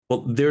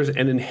Well, there's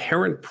an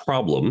inherent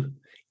problem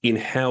in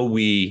how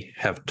we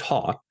have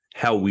taught,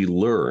 how we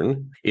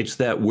learn. It's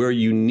that where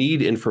you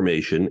need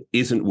information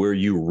isn't where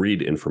you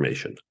read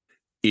information.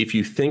 If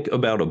you think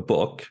about a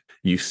book,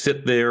 you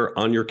sit there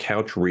on your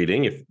couch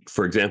reading. If,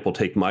 for example,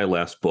 take my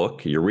last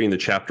book, you're reading the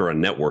chapter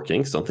on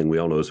networking, something we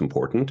all know is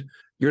important.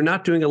 You're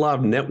not doing a lot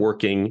of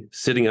networking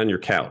sitting on your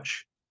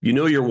couch. You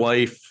know your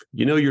wife,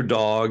 you know your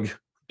dog,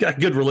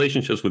 got good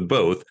relationships with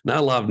both, not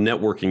a lot of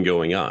networking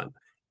going on.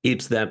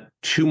 It's that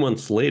 2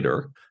 months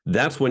later,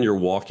 that's when you're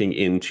walking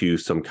into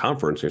some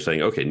conference and you're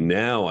saying, okay,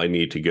 now I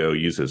need to go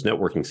use those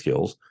networking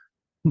skills,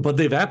 but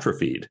they've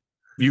atrophied.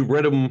 You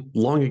read them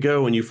long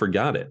ago and you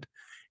forgot it.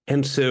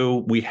 And so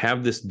we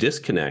have this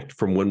disconnect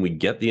from when we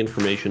get the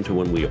information to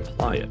when we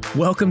apply it.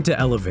 Welcome to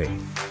Elevate,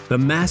 the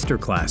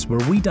masterclass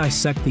where we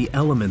dissect the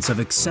elements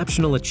of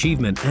exceptional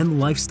achievement and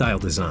lifestyle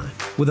design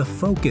with a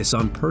focus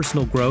on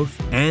personal growth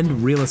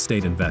and real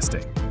estate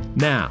investing.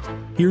 Now,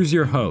 here's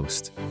your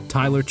host,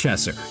 Tyler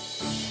Chesser.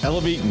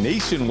 Elevate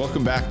Nation,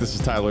 welcome back. This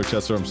is Tyler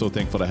Chesser. I'm so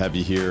thankful to have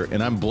you here.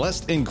 And I'm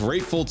blessed and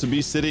grateful to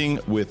be sitting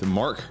with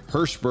Mark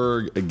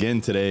Herschberg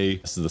again today.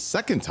 This is the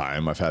second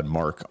time I've had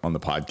Mark on the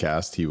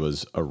podcast. He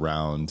was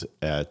around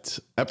at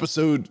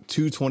episode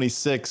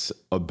 226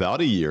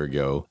 about a year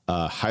ago.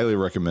 Highly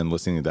recommend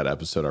listening to that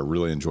episode. I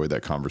really enjoyed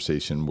that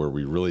conversation where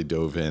we really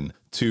dove in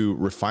to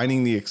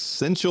refining the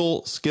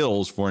essential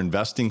skills for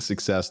investing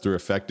success through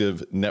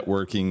effective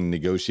networking,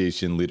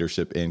 negotiation,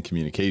 leadership, and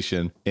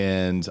communication.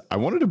 And I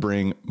wanted to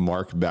bring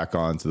Mark back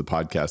on to the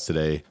podcast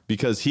today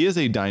because he is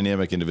a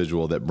dynamic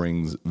individual that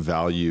brings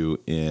value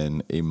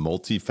in a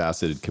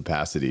multifaceted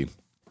capacity.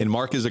 And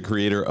Mark is a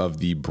creator of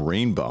the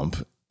Brain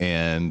Bump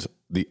and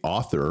the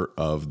author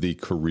of the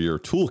Career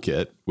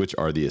Toolkit, which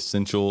are the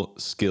essential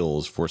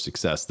skills for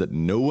success that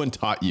no one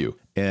taught you.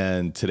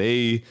 And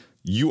today,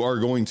 you are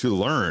going to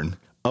learn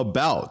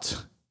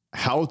about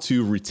how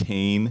to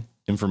retain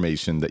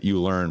information that you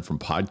learn from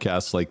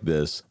podcasts like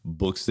this,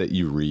 books that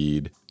you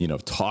read,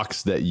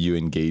 talks that you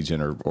engage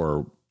in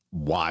or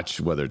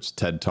watch, whether it's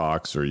TED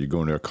Talks or you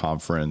go into a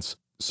conference,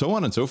 so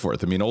on and so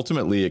forth. I mean,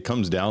 ultimately, it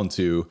comes down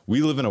to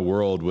we live in a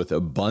world with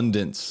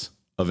abundance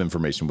of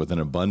information, with an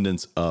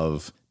abundance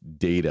of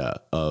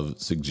data,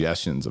 of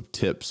suggestions, of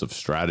tips, of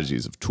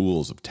strategies, of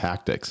tools, of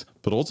tactics.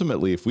 But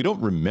ultimately, if we don't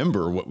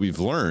remember what we've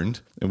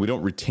learned and we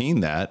don't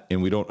retain that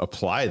and we don't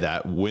apply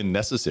that when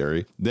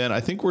necessary, then I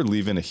think we're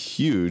leaving a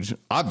huge,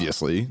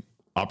 obviously,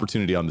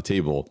 opportunity on the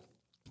table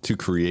to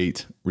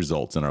create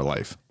results in our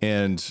life.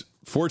 And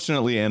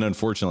fortunately and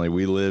unfortunately,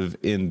 we live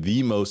in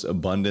the most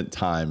abundant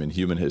time in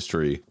human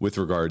history with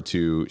regard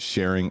to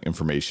sharing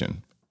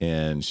information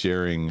and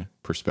sharing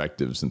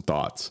perspectives and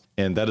thoughts.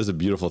 And that is a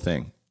beautiful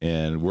thing.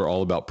 And we're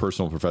all about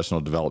personal and professional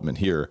development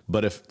here.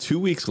 But if 2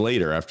 weeks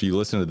later, after you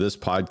listen to this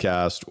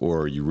podcast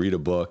or you read a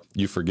book,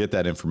 you forget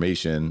that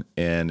information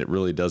and it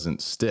really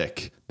doesn't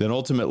stick, then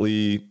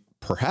ultimately,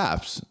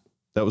 perhaps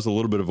that was a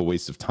little bit of a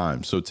waste of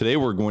time. So today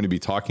we're going to be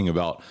talking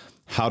about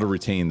how to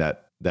retain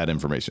that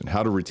information,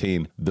 how to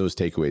retain those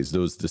takeaways,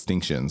 those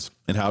distinctions,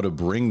 and how to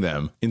bring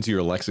them into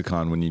your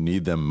lexicon when you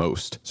need them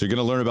most. So you're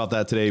going to learn about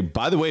that today.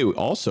 By the way,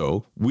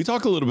 also, we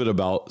talk a little bit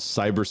about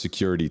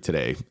cybersecurity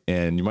today.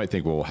 And you might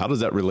think, well, how does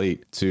that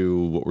relate to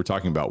what we're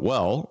talking about?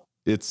 Well,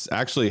 it's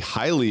actually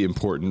highly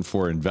important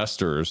for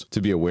investors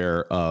to be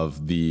aware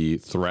of the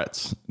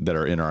threats that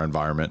are in our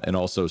environment and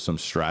also some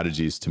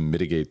strategies to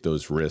mitigate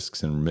those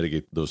risks and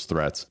mitigate those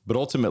threats. But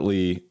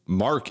ultimately,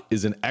 Mark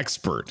is an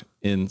expert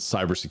in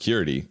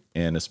cybersecurity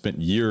and has spent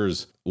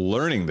years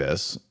learning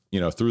this,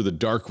 through the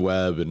dark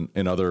web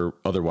and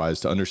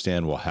otherwise to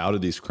understand, well, how do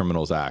these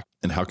criminals act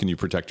and how can you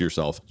protect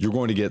yourself? You're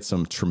going to get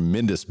some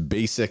tremendous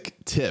basic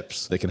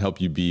tips that can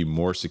help you be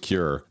more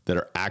secure that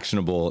are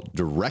actionable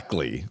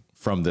directly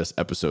from this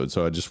episode.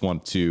 So I just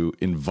want to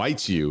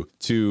invite you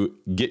to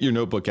get your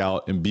notebook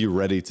out and be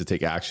ready to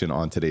take action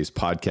on today's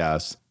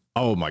podcast.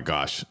 Oh my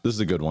gosh, this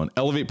is a good one.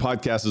 Elevate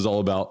Podcast is all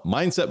about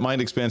mindset,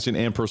 mind expansion,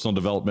 and personal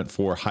development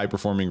for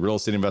high-performing real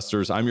estate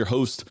investors. I'm your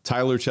host,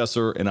 Tyler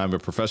Chesser, and I'm a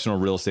professional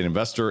real estate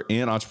investor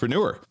and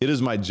entrepreneur. It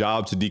is my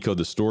job to decode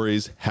the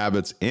stories,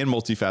 habits, and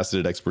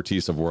multifaceted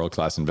expertise of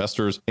world-class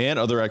investors and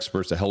other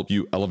experts to help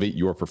you elevate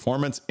your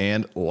performance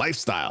and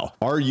lifestyle.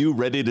 Are you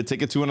ready to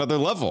take it to another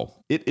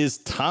level? It is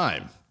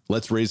time.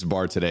 Let's raise the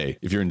bar today.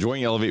 If you're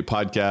enjoying Elevate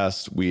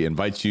Podcast, we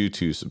invite you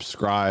to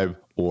subscribe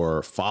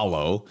or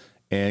follow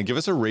and give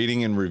us a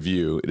rating and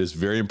review. It is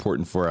very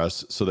important for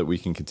us so that we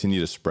can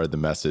continue to spread the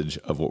message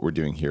of what we're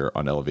doing here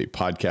on Elevate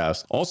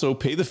Podcast. Also,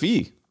 pay the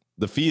fee.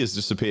 The fee is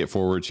just to pay it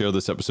forward. Share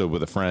this episode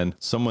with a friend,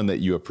 someone that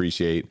you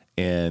appreciate,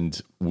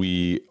 and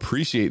we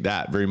appreciate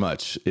that very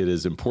much. It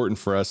is important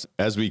for us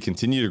as we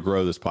continue to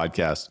grow this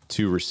podcast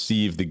to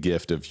receive the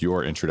gift of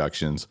your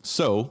introductions.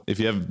 So if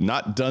you have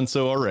not done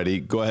so already,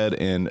 go ahead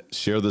and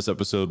share this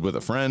episode with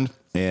a friend.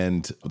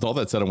 And with all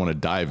that said, I want to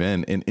dive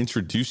in and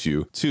introduce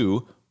you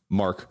to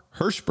Mark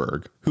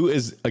Herschberg, who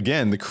is,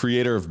 again, the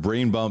creator of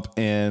Brain Bump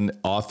and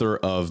author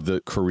of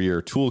the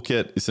Career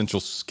Toolkit, Essential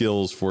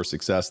Skills for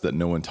Success That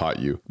No One Taught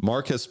You.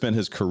 Mark has spent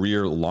his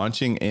career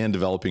launching and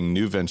developing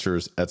new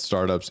ventures at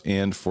startups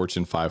and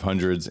Fortune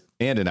 500s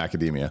and in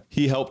academia.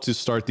 He helped to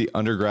start the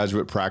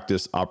Undergraduate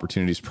Practice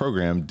Opportunities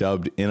Program,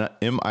 dubbed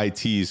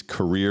MIT's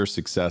Career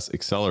Success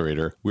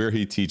Accelerator, where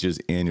he teaches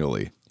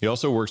annually. He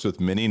also works with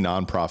many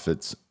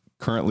nonprofits,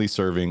 currently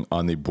serving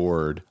on the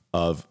board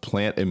of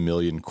Plant a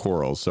Million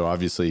Corals. So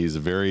obviously he's a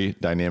very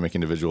dynamic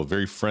individual,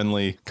 very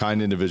friendly,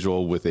 kind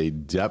individual with a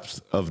depth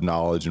of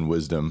knowledge and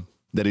wisdom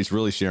that he's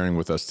really sharing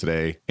with us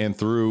today and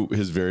through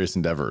his various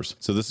endeavors.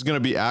 So this is going to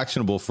be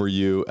actionable for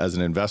you as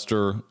an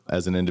investor,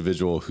 as an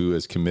individual who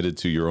is committed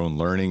to your own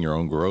learning, your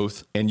own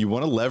growth, and you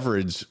want to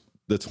leverage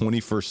the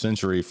 21st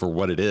century for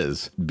what it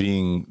is,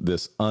 being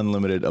this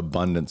unlimited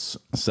abundance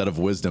set of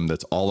wisdom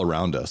that's all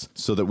around us,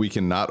 so that we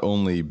can not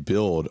only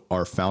build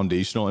our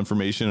foundational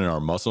information and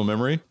our muscle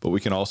memory, but we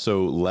can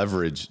also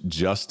leverage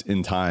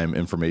just-in-time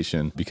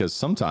information, because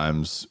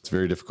sometimes it's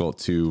very difficult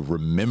to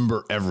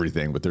remember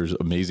everything, but there's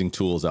amazing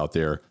tools out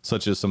there,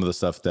 such as some of the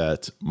stuff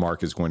that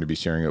Mark is going to be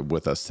sharing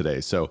with us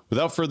today. So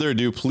without further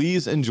ado,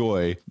 please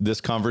enjoy this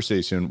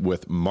conversation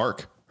with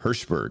Mark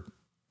Herschberg.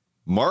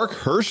 Mark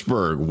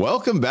Herschberg,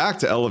 welcome back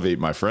to Elevate,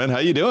 my friend. How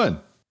you doing?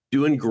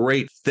 Doing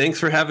great. Thanks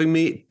for having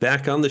me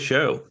back on the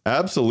show.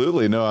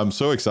 Absolutely. No, I'm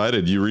so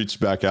excited. You reached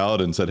back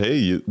out and said, hey,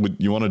 you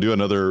want to do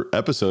another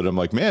episode? I'm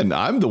like, man,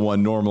 I'm the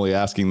one normally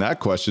asking that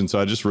question. So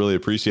I just really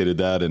appreciated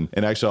that. And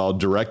actually, I'll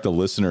direct the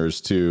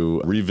listeners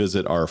to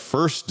revisit our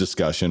first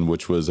discussion,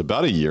 which was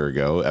about a year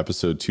ago,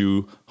 episode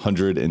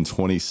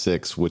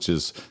 226, which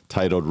is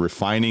titled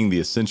Refining the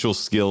Essential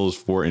Skills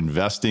for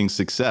Investing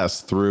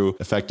Success Through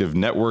Effective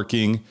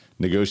Networking,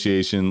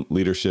 Negotiation,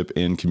 Leadership,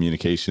 and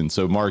Communication.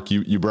 So Mark,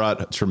 you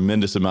brought a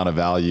tremendous amount of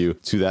value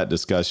to that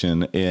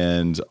discussion.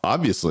 And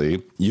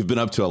obviously, you've been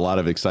up to a lot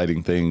of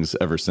exciting things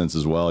ever since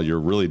as well. You're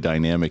a really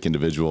dynamic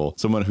individual,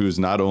 someone who's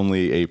not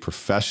only a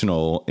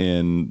professional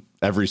in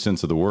every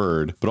sense of the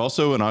word, but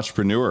also an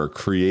entrepreneur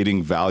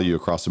creating value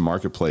across the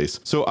marketplace.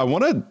 So I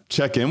want to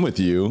check in with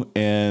you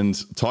and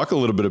talk a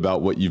little bit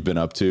about what you've been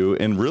up to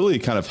and really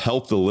kind of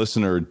help the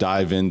listener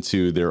dive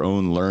into their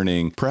own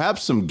learning,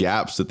 perhaps some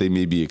gaps that they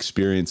may be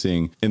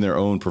experiencing in their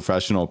own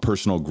professional,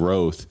 personal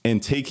growth,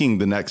 and taking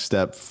the next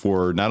step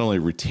for not only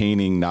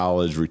retaining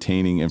knowledge,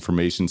 retaining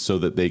information so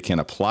that they can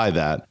apply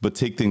that, but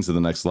take things to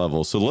the next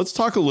level. So let's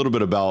talk a little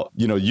bit about,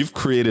 you've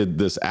created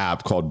this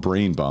app called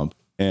Brain Bump.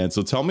 And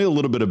so tell me a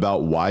little bit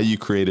about why you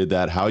created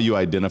that, how you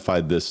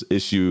identified this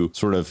issue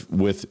sort of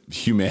with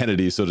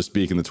humanity, so to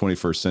speak, in the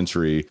 21st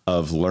century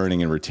of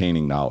learning and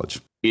retaining knowledge.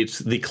 It's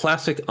the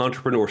classic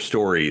entrepreneur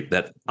story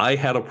that I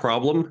had a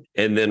problem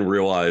and then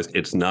realized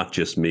it's not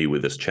just me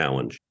with this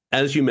challenge.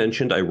 As you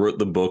mentioned, I wrote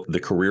the book, The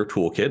Career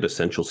Toolkit,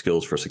 Essential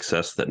Skills for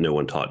Success That No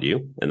One Taught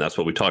You. And that's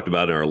what we talked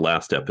about in our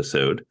last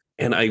episode.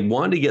 And I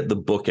wanted to get the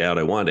book out.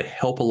 I wanted to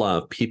help a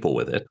lot of people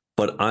with it.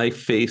 But I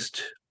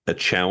faced a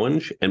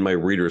challenge and my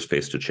readers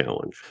faced a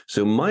challenge.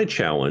 So my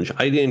challenge,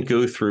 I didn't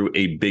go through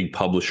a big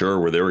publisher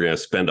where they were going to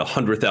spend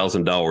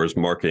 $100,000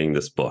 marketing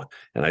this book.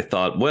 And I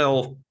thought,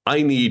 well,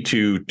 I need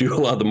to do a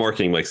lot of the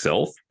marketing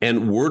myself.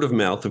 And word of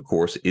mouth, of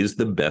course, is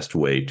the best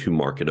way to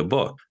market a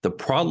book. The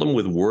problem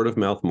with word of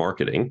mouth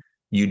marketing,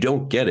 you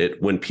don't get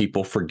it when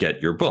people forget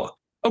your book.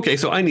 Okay,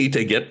 so I need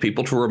to get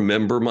people to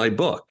remember my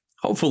book.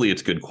 Hopefully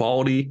it's good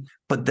quality,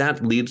 but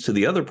that leads to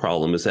the other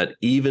problem is that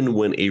even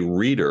when a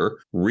reader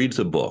reads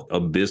a book, a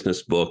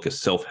business book, a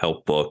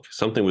self-help book,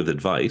 something with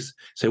advice,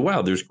 say,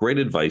 wow, there's great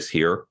advice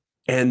here.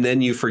 And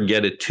then you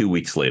forget it 2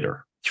 weeks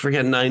later. You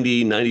forget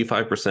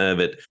 95% of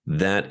it.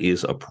 That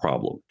is a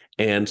problem.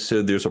 And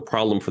so there's a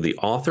problem for the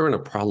author and a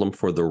problem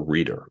for the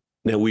reader.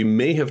 Now, we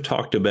may have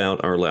talked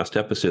about our last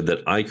episode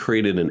that I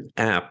created an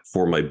app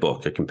for my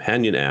book, a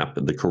companion app,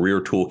 the Career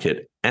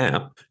Toolkit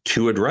app,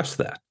 to address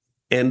that.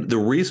 And the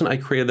reason I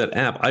created that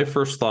app, I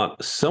first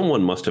thought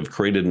someone must have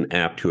created an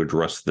app to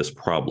address this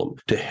problem,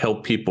 to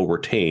help people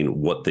retain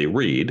what they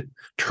read.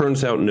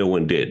 Turns out no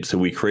one did. So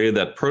we created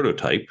that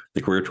prototype,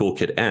 the Career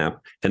Toolkit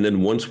app. And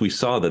then once we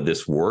saw that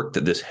this worked,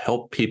 that this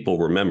helped people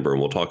remember, and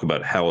we'll talk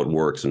about how it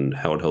works and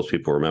how it helps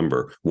people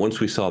remember. Once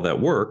we saw that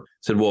work,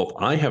 said, well, if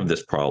I have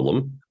this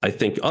problem, I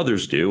think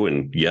others do.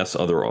 And yes,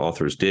 other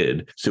authors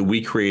did. So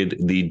we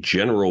created the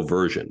general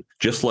version.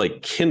 Just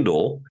like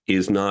Kindle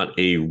is not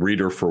a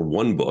reader for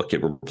one book,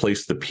 it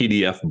replaced the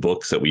PDF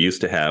books that we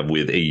used to have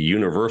with a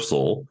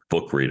universal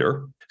book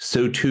reader.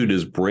 So too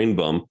does Brain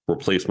Bump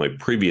replace my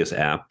previous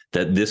app,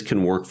 that this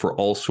can work for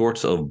all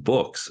sorts of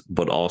books,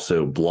 but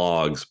also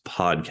blogs,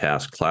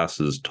 podcasts,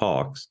 classes,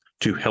 talks.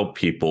 to help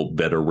people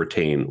better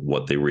retain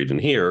what they read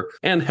and hear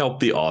and help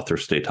the author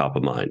stay top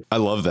of mind. I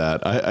love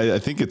that. I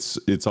think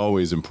it's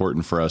always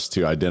important for us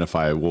to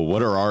identify, well,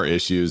 what are our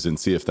issues and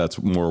see if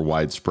that's more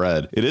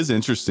widespread. It is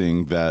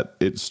interesting that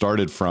it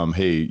started from,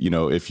 hey,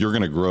 if you're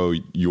going to grow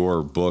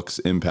your book's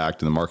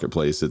impact in the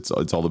marketplace, it's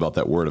all about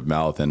that word of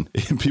mouth. And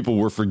people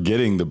were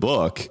forgetting the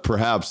book.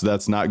 Perhaps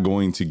that's not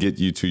going to get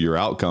you to your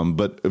outcome.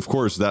 But of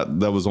course, that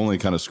was only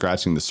kind of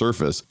scratching the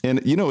surface.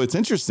 And, it's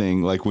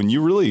interesting, like when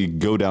you really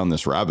go down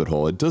this rabbit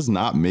hole, it does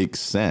not make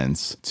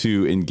sense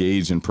to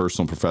engage in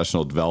personal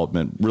professional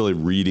development, really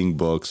reading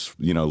books,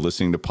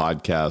 listening to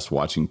podcasts,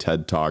 watching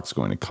TED Talks,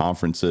 going to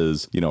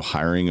conferences,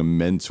 hiring a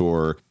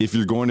mentor, if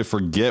you're going to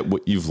forget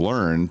what you've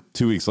learned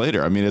 2 weeks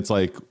later. I mean, it's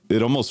like,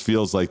 it almost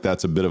feels like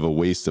that's a bit of a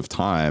waste of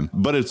time.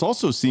 But it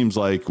also seems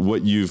like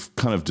what you've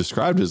kind of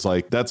described is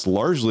like, that's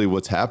largely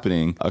what's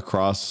happening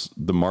across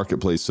the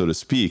marketplace, so to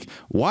speak.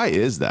 Why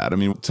is that? I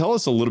mean, tell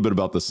us a little bit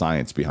about the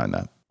science behind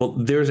that. Well,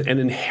 there's an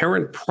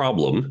inherent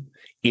problem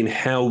in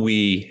how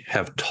we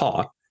have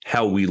taught,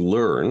 how we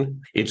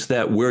learn. It's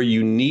that where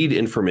you need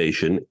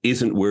information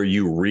isn't where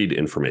you read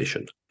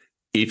information.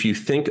 If you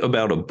think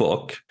about a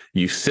book,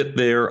 you sit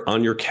there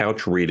on your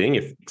couch reading.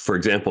 If, for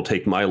example,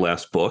 take my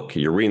last book,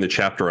 you're reading the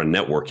chapter on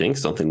networking,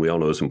 something we all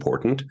know is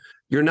important.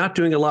 You're not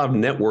doing a lot of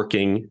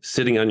networking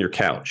sitting on your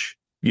couch.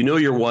 You know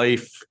your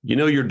wife, you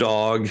know your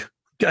dog,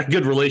 got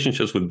good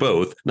relationships with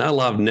both, not a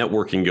lot of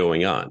networking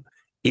going on.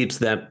 It's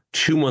that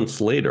 2 months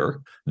later,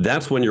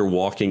 that's when you're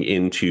walking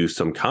into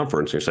some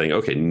conference. You're saying,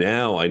 okay,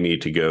 now I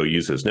need to go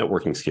use those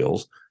networking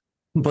skills,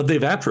 but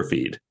they've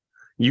atrophied.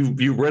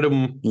 You read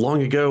them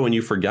long ago and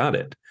you forgot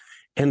it.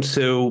 And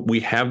so we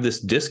have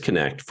this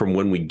disconnect from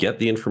when we get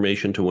the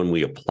information to when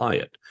we apply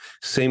it.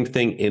 Same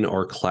thing in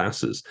our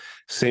classes.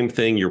 Same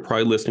thing. You're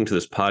probably listening to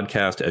this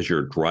podcast as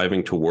you're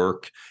driving to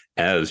work,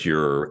 as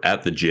you're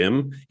at the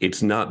gym.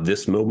 It's not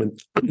this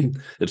moment.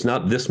 It's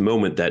not this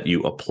moment that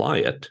you apply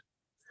it.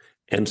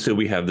 And so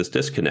we have this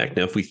disconnect.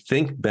 Now, if we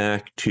think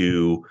back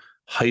to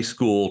high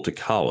school to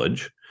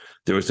college,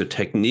 there was a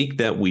technique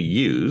that we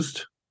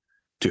used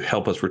to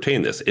help us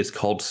retain this. It's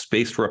called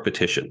spaced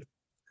repetition.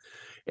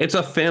 It's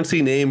a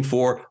fancy name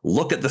for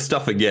look at the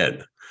stuff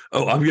again.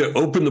 Oh, I'm going to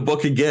open the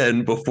book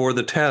again before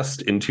the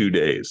test in 2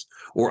 days.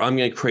 Or I'm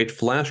going to create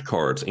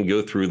flashcards and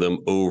go through them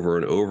over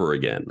and over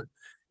again.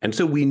 And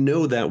so we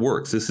know that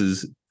works. This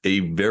is a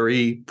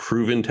very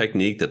proven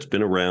technique that's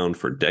been around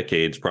for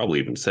decades, probably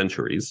even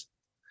centuries.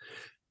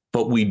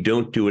 But we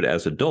don't do it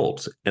as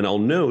adults. And I'll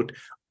note,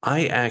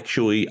 I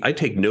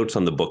take notes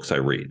on the books I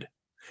read.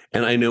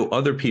 And I know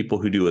other people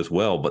who do as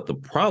well. But the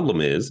problem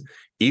is,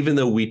 even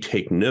though we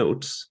take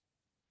notes,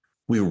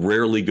 we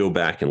rarely go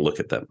back and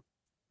look at them.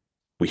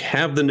 We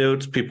have the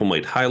notes, people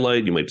might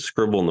highlight, you might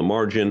scribble in the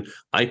margin.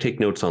 I take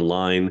notes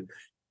online.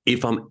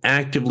 If I'm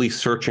actively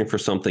searching for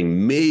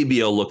something,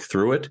 maybe I'll look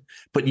through it,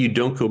 but you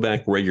don't go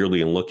back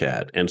regularly and look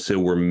at. And so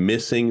we're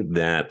missing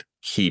that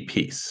key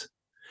piece.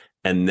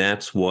 And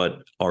that's what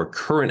our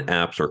current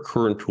apps, our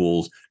current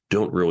tools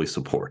don't really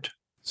support.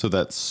 So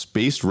that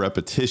spaced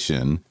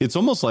repetition, it's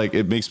almost like,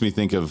 it makes me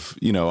think of,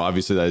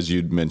 obviously, as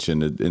you'd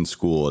mentioned in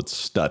school, it's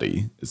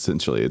study.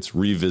 Essentially, it's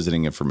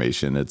revisiting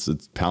information. It's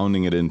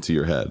pounding it into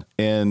your head.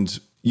 And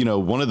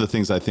one of the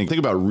things I think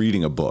about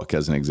reading a book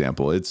as an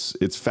example,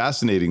 it's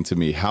fascinating to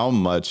me how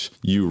much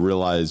you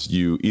realize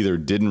you either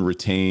didn't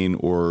retain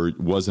or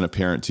wasn't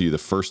apparent to you the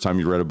first time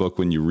you read a book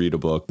when you read a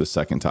book the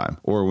second time,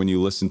 or when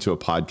you listen to a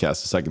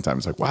podcast the second time.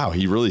 It's like, wow,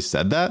 he really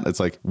said that? It's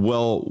like,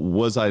 well,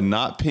 was I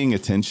not paying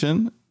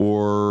attention?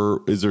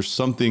 Or does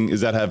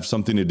that have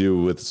something to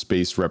do with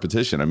spaced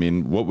repetition? I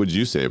mean, what would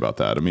you say about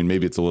that? I mean,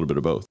 maybe it's a little bit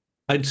of both.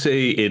 I'd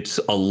say it's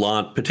a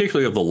lot,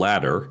 particularly of the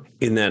latter,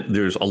 in that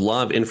there's a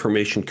lot of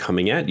information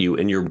coming at you,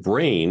 and your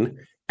brain,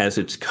 as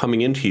it's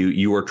coming into you,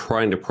 you are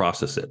trying to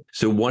process it.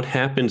 So what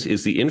happens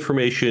is the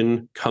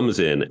information comes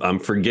in. I'm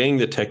forgetting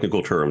the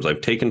technical terms.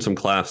 I've taken some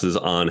classes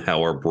on how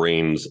our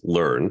brains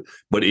learn,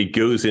 but it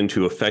goes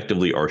into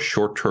effectively our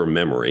short-term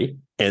memory.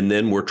 And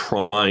then we're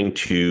trying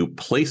to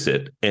place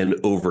it. And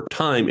over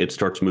time, it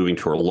starts moving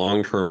to our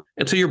long-term.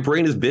 And so your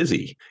brain is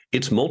busy.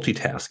 It's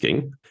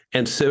multitasking.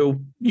 And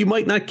so you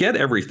might not get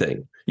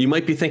everything. You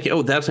might be thinking,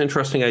 oh, that's an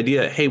interesting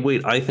idea. Hey,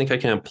 wait, I think I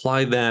can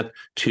apply that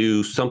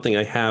to something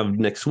I have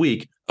next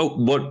week. Oh,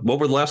 what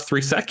were the last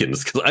 3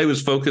 seconds? Because I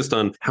was focused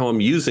on how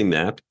I'm using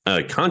that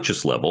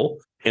conscious level,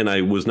 and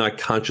I was not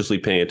consciously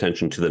paying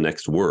attention to the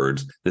next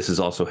words. This is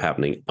also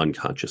happening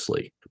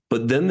unconsciously.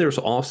 But then there's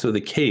also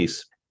the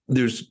case,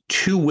 there's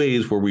 2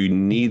 ways where we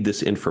need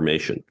this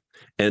information,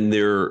 and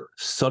they're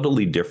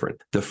subtly different.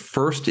 The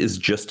first is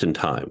just in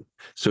time.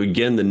 So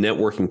again, the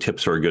networking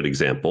tips are a good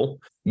example.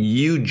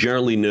 You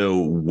generally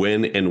know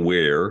when and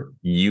where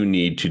you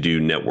need to do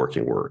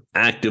networking work,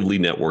 actively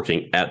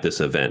networking at this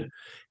event.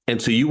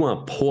 And so you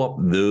want to pull up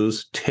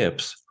those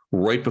tips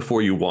right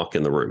before you walk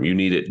in the room. You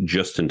need it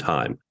just in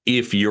time.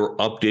 If you're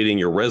updating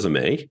your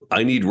resume,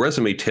 I need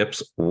resume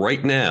tips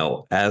right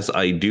now as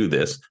I do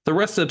this. The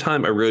rest of the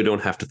time, I really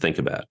don't have to think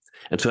about it.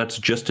 And so that's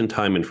just in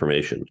time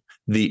information.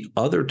 The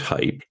other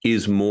type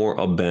is more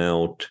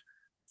about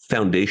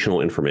foundational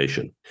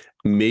information.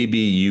 Maybe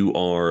you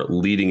are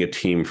leading a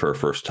team for a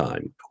first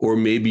time, or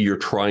maybe you're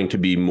trying to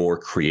be more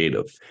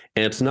creative.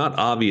 And it's not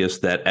obvious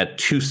that at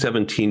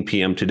 2:17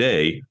 p.m.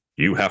 today,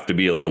 you have to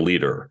be a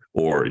leader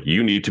or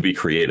you need to be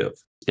creative.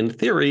 In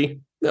theory,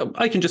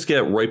 I can just get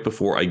it right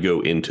before I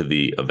go into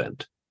the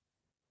event.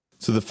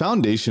 So the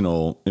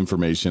foundational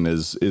information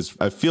is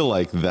I feel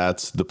like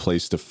that's the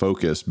place to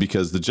focus,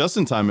 because the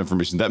just-in-time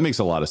information, that makes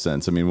a lot of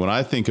sense. I mean, when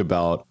I think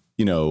about,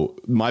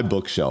 my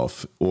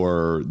bookshelf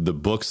or the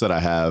books that I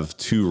have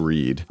to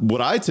read, what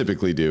I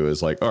typically do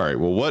is like, all right,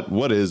 well,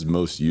 what is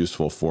most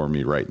useful for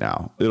me right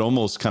now? It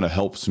almost kind of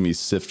helps me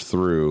sift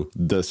through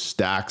the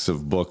stacks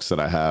of books that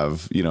I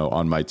have,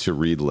 on my to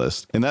read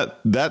list. And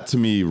that to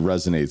me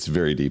resonates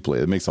very deeply.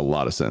 It makes a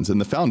lot of sense.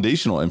 And the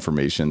foundational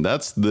information,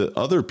 that's the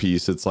other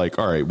piece. It's like,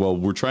 all right, well,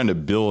 we're trying to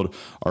build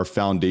our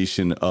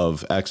foundation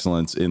of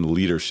excellence in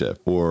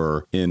leadership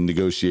or in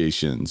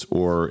negotiations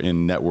or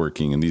in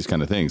networking and these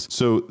kind of things.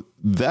 So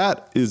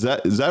is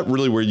that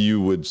really where you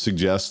would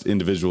suggest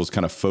individuals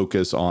kind of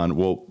focus on,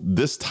 well,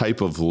 this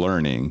type of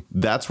learning,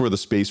 that's where the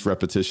spaced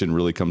repetition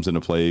really comes into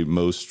play in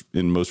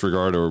most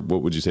regard? Or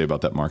what would you say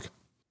about that, Mark?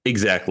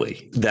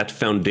 Exactly. That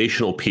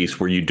foundational piece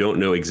where you don't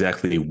know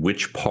exactly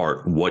which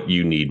part, what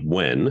you need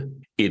when.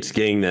 It's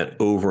getting that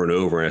over and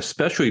over, and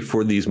especially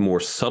for these more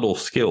subtle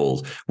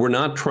skills. We're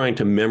not trying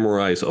to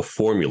memorize a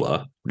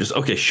formula. Just,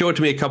 okay, show it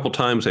to me a couple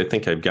times, I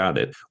think I've got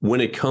it. When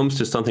it comes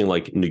to something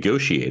like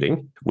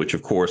negotiating, which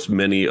of course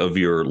many of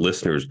your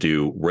listeners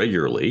do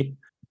regularly,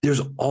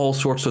 there's all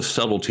sorts of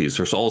subtleties.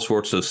 There's all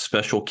sorts of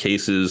special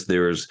cases.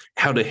 There's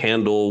how to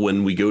handle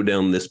when we go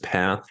down this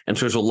path. And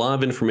so there's a lot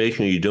of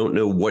information. You don't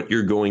know what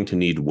you're going to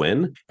need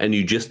when, and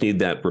you just need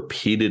that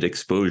repeated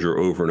exposure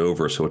over and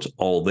over. So it's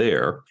all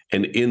there.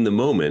 And in the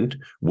moment,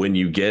 when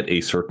you get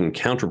a certain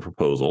counter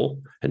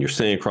proposal and you're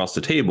sitting across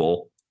the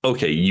table,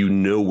 okay, you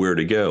know where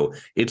to go.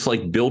 It's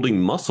like building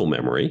muscle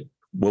memory.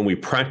 When we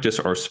practice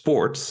our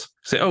sports,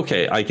 say,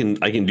 okay, I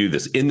can do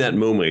this. In that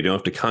moment, I don't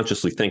have to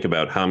consciously think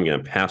about how I'm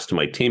going to pass to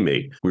my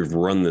teammate. We've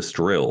run this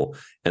drill.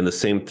 And the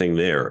same thing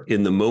there.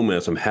 In the moment,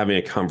 as I'm having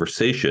a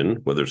conversation,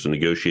 whether it's a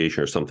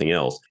negotiation or something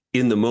else,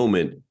 in the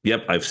moment,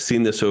 yep, I've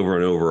seen this over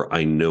and over.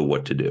 I know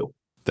what to do.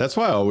 That's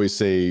why I always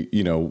say,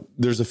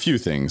 there's a few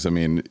things. I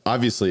mean,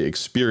 obviously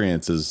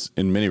experience is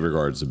in many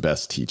regards the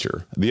best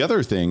teacher. The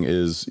other thing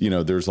is,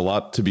 there's a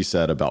lot to be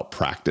said about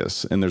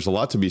practice, and there's a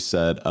lot to be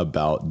said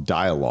about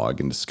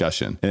dialogue and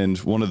discussion. And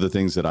one of the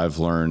things that I've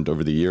learned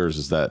over the years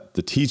is that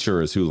the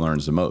teacher is who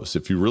learns the most.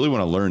 If you really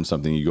want to learn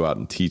something, you go out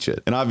and teach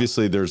it. And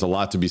obviously there's a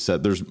lot to be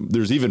said.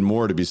 There's even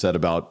more to be said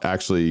about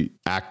actually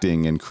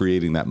acting and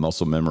creating that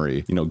muscle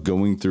memory,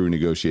 going through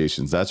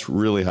negotiations. That's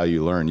really how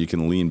you learn. You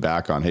can lean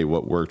back on, hey,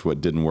 what worked, what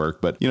didn't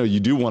work, but you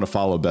do want to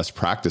follow best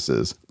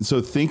practices. So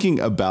thinking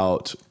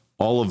about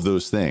all of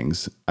those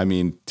things, I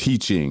mean,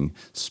 teaching,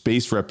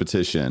 spaced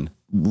repetition,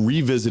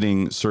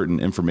 revisiting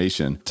certain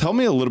information. Tell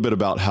me a little bit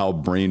about how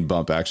Brain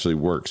Bump actually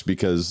works,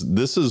 because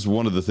this is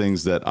one of the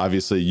things that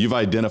obviously you've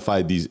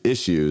identified these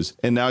issues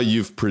and now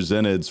you've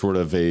presented sort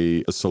of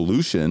a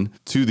solution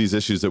to these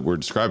issues that we're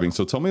describing.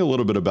 So tell me a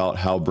little bit about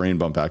how Brain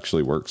Bump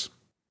actually works.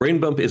 Brain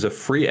Bump is a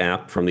free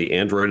app from the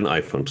Android and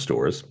iPhone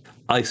stores.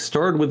 I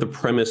started with the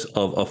premise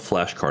of a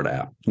flashcard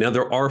app. Now,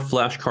 there are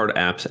flashcard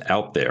apps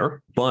out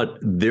there, but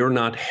they're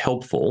not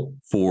helpful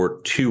for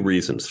two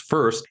reasons.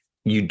 First,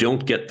 you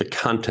don't get the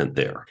content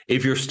there.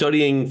 If you're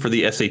studying for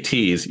the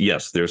SATs,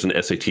 yes, there's an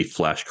SAT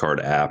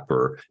flashcard app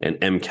or an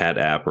MCAT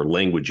app or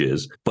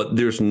languages, but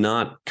there's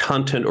not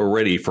content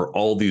already for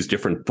all these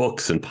different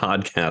books and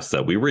podcasts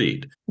that we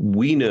read.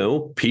 We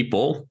know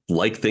people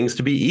like things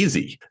to be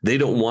easy. They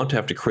don't want to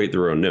have to create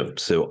their own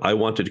notes. So I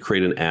wanted to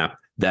create an app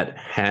that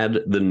had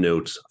the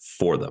notes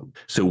for them.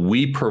 So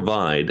we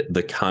provide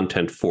the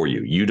content for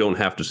you. You don't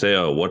have to say,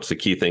 oh, what's the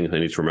key thing I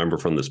need to remember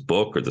from this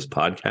book or this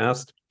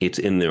podcast? It's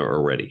in there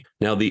already.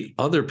 Now, the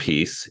other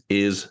piece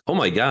is, oh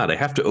my God, I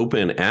have to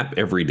open an app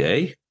every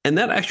day. And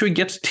that actually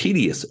gets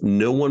tedious.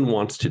 No one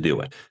wants to do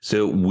it.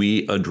 So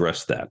we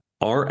address that.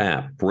 Our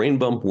app, Brain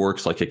Bump,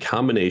 works like a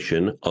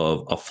combination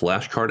of a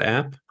flashcard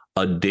app,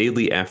 a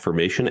daily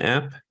affirmation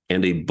app,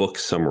 and a book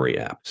summary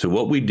app. So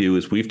what we do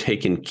is we've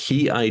taken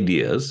key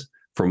ideas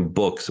from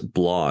books,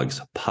 blogs,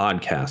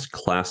 podcasts,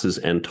 classes,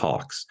 and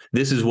talks.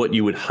 This is what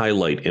you would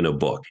highlight in a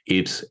book.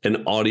 It's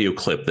an audio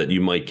clip that you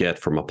might get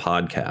from a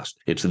podcast.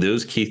 It's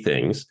those key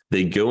things.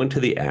 They go into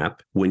the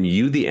app. When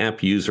you, the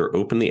app user,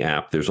 open the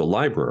app, there's a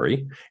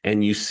library,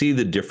 and you see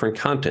the different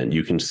content.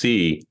 You can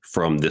see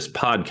from this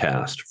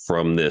podcast,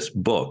 from this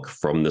book,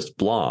 from this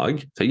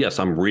blog. So yes,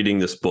 I'm reading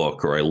this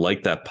book, or I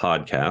like that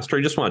podcast, or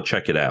I just want to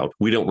check it out.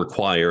 We don't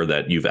require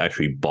that you've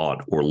actually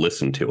bought or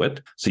listened to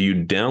it. So you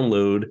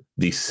download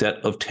the set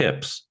of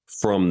tips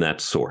from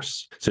that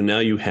source. So now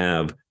you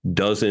have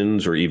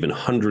dozens or even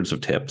hundreds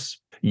of tips.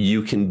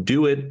 You can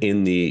do it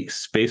in the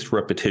spaced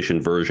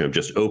repetition version of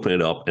just open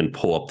it up and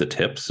pull up the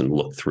tips and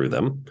look through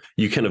them.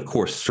 You can, of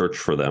course, search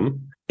for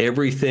them.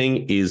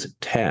 Everything is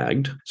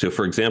tagged. So,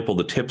 for example,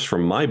 the tips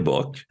from my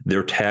book,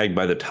 they're tagged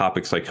by the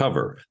topics I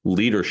cover: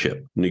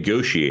 leadership,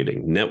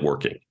 negotiating,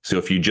 networking. So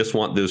if you just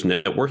want those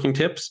networking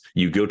tips,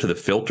 you go to the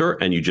filter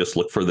and you just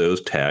look for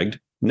those tagged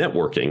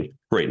networking.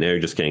 Right now, you're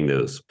just getting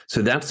those.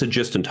 So that's the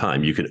just in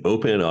time. You can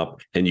open it up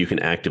and you can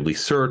actively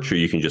search, or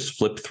you can just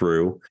flip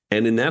through.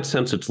 And in that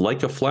sense, it's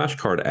like a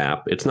flashcard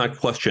app. It's not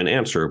question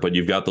answer, but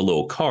you've got the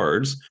little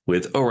cards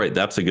with, oh, right,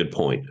 that's a good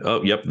point.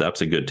 Oh, yep,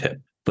 that's a good tip.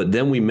 But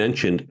then we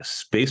mentioned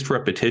spaced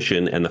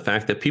repetition and the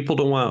fact that people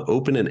don't want to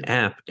open an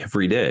app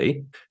every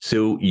day.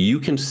 So you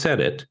can set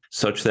it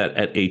such that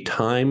at a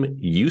time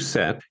you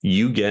set,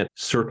 you get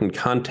certain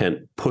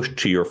content pushed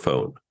to your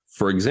phone.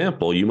 For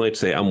example, you might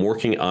say, I'm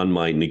working on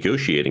my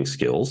negotiating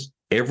skills.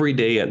 Every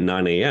day at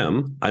 9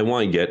 a.m., I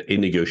want to get a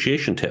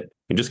negotiation tip.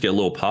 You just get a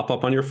little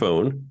pop-up on your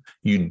phone.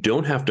 You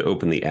don't have to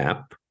open the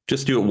app.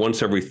 Just do it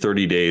once every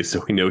 30 days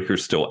so we know you're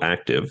still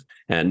active.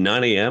 At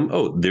 9 a.m.,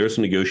 oh, there's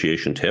a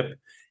negotiation tip.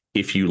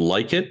 If you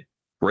like it,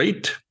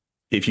 great.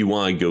 If you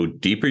want to go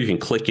deeper, you can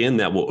click in.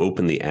 That will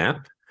open the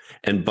app.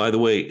 And by the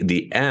way,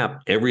 the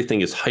app,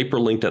 everything is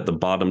hyperlinked at the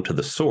bottom to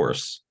the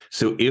source.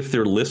 So if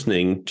they're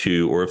listening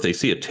to, or if they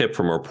see a tip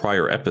from our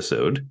prior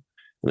episode,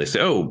 and they say,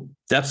 oh,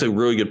 that's a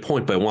really good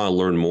point, but I want to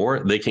learn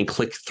more, they can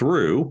click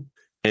through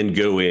and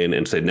go in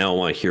and say, now I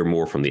want to hear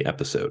more from the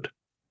episode.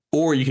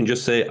 Or you can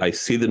just say, I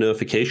see the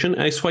notification,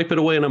 I swipe it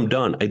away and I'm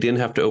done. I didn't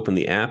have to open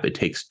the app. It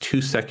takes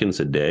 2 seconds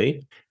a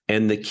day.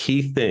 And the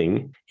key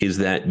thing is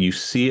that you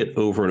see it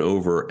over and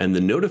over, and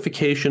the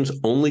notifications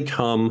only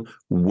come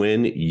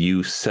when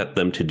you set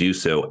them to do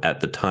so at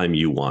the time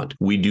you want.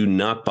 We do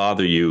not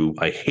bother you.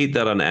 I hate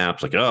that on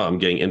apps, like, oh, I'm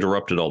getting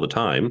interrupted all the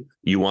time.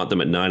 You want them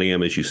at 9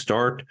 a.m. as you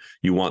start.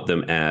 You want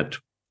them at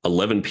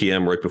 11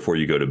 p.m. right before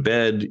you go to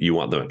bed. You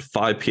want them at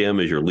 5 p.m.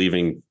 as you're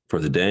leaving for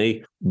the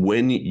day.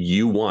 When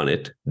you want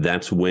it,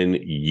 that's when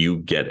you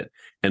get it.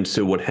 And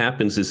so what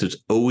happens is it's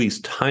always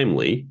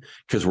timely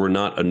because we're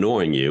not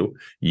annoying you.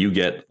 You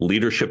get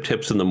leadership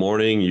tips in the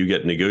morning. You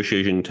get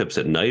negotiation tips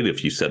at night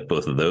if you set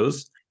both of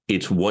those.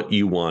 It's what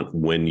you want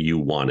when you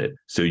want it.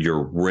 So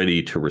you're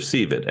ready to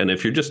receive it. And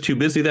if you're just too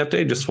busy that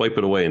day, just swipe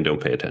it away and don't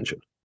pay attention.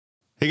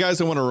 Hey guys,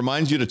 I want to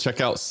remind you to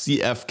check out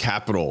CF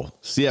Capital.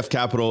 CF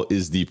Capital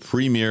is the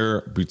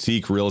premier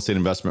boutique real estate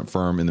investment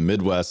firm in the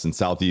Midwest and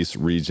Southeast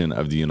region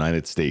of the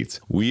United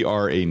States. We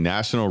are a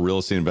national real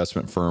estate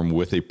investment firm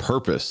with a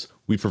purpose.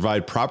 We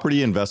provide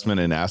property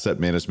investment and asset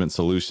management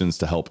solutions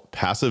to help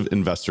passive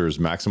investors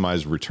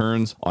maximize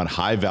returns on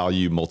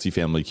high-value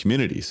multifamily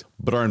communities.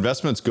 But our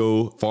investments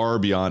go far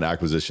beyond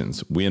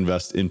acquisitions. We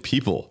invest in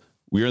people.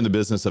 We are in the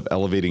business of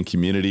elevating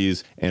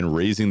communities and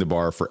raising the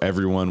bar for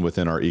everyone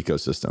within our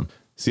ecosystem.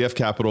 CF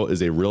Capital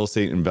is a real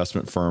estate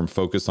investment firm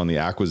focused on the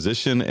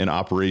acquisition and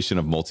operation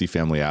of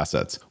multifamily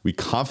assets. We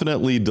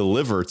confidently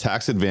deliver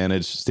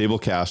tax-advantaged, stable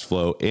cash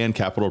flow and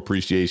capital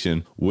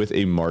appreciation with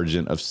a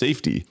margin of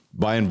safety.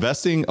 By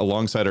investing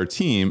alongside our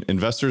team,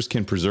 investors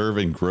can preserve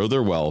and grow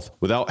their wealth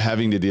without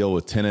having to deal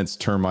with tenants,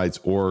 termites,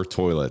 or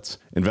toilets.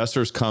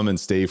 Investors come and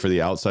stay for the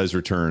outsized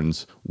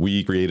returns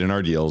we create in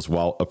our deals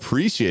while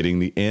appreciating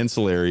the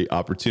ancillary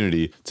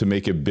opportunity to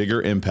make a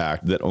bigger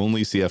impact that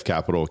only CF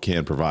Capital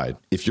can provide.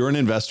 If you're an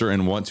investor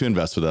and want to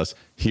invest with us,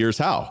 here's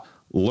how.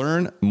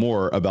 Learn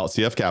more about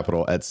CF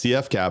Capital at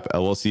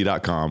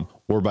cfcapllc.com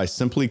or by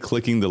simply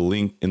clicking the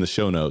link in the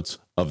show notes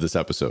of this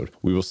episode.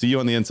 We will see you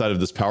on the inside of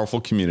this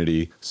powerful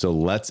community, so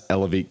let's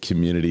elevate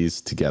communities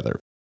together.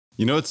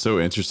 You know, it's so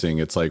interesting.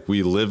 It's like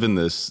we live in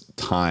this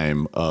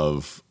time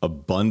of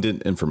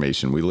abundant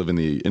information. We live in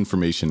the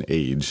information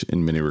age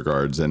in many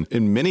regards. And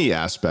in many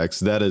aspects,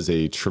 that is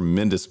a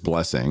tremendous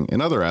blessing.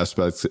 In other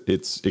aspects,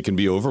 it can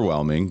be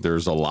overwhelming.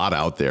 There's a lot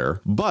out there.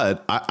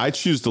 But I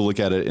choose to look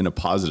at it in a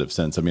positive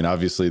sense. I mean,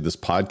 obviously, this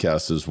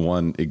podcast is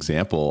one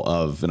example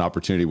of an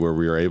opportunity where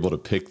we are able to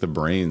pick the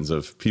brains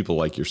of people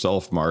like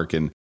yourself, Mark,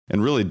 and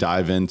really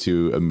dive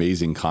into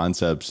amazing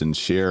concepts and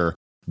share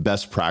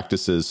best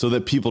practices so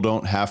that people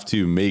don't have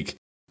to make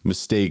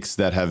mistakes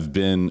that have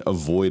been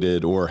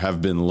avoided or have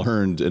been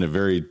learned in a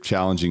very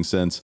challenging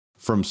sense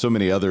from so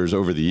many others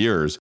over the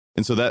years.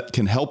 And so that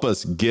can help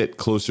us get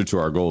closer to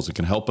our goals. It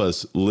can help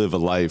us live a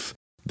life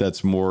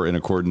that's more in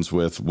accordance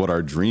with what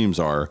our dreams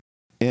are.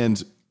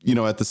 And, you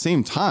know, at the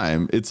same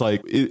time, it's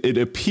like it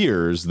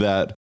appears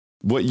that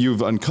what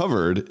you've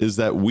uncovered is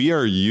that we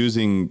are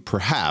using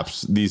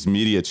perhaps these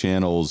media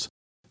channels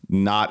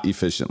not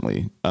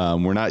efficiently.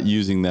 We're not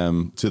using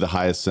them to the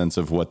highest sense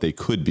of what they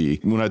could be.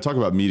 When I talk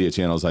about media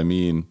channels, I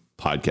mean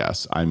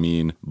podcasts, I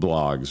mean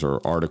blogs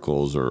or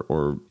articles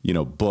or you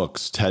know,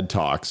 books, TED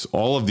Talks,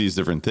 all of these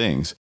different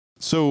things.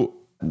 So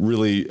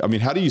really, I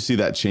mean, how do you see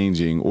that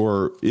changing?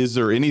 Or is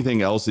there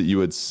anything else that you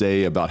would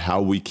say about how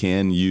we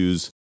can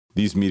use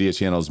these media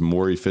channels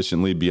more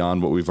efficiently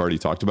beyond what we've already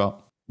talked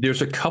about?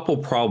 There's a couple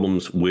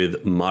problems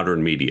with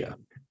modern media.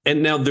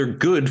 And now they're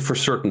good for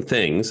certain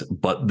things,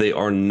 but they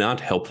are not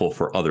helpful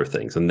for other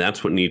things. And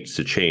that's what needs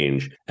to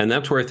change. And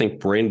that's where I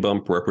think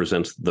BrainBump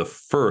represents the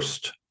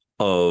first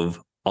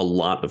of a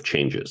lot of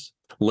changes.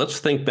 Let's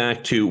think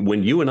back to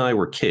when you and I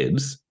were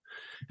kids,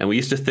 and we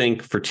used to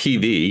think for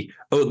TV,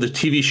 oh, the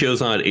TV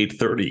show's on at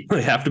 8:30.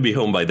 I have to be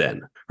home by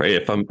then, right?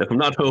 If I'm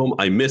not home,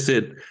 I miss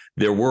it.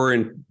 There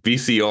weren't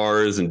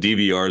VCRs and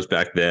DVRs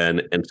back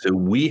then. And so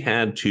we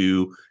had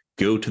to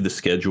go to the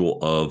schedule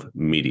of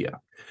media.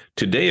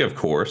 Today, of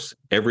course,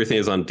 everything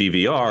is on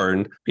DVR,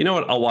 and you know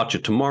what? I'll watch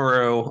it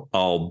tomorrow.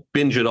 I'll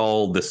binge it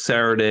all this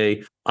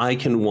Saturday. I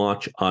can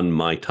watch on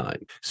my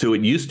time. So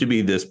it used to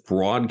be this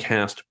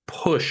broadcast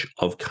push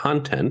of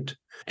content,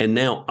 and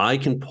now I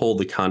can pull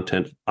the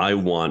content I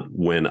want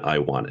when I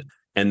want it.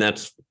 And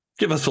that's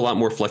give us a lot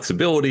more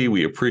flexibility.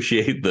 We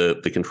appreciate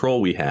the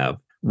control we have.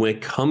 When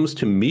it comes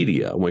to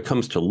media, when it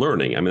comes to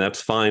learning, I mean,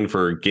 that's fine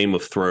for Game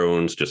of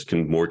Thrones, just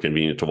more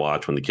convenient to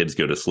watch when the kids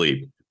go to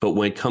sleep. But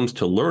when it comes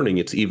to learning,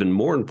 it's even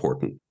more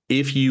important.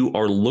 If you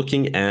are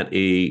looking at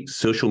a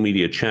social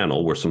media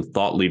channel where some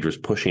thought leaders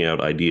pushing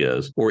out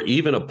ideas, or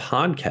even a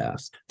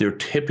podcast, they're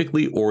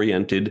typically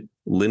oriented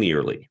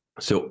linearly.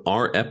 So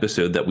our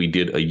episode that we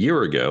did a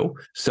year ago,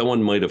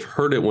 someone might have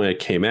heard it when it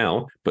came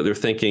out, but they're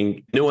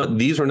thinking, you know what,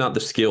 these are not the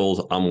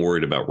skills I'm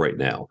worried about right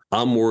now.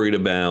 I'm worried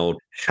about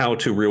how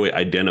to really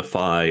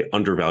identify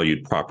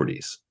undervalued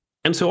properties.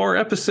 And so our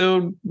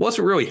episode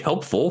wasn't really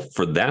helpful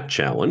for that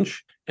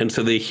challenge. And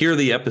so they hear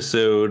the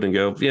episode and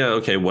go, yeah,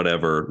 okay,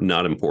 whatever,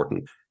 not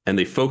important. And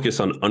they focus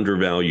on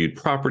undervalued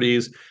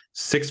properties.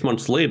 6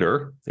 months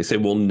later, they say,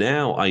 well,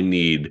 now I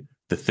need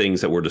the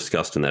things that were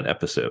discussed in that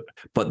episode,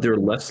 but they're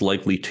less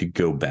likely to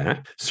go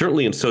back.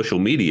 Certainly in social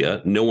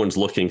media, no one's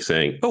looking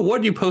saying, oh, what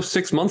did you post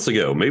 6 months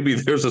ago? Maybe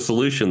there's a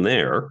solution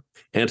there.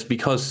 And it's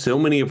because so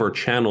many of our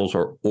channels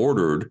are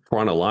ordered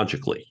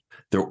chronologically.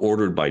 They're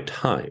ordered by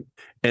time.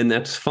 And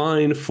that's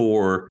fine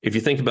for, if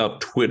you think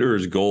about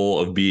Twitter's goal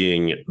of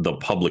being the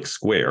public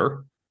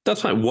square,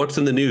 that's fine. What's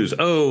in the news?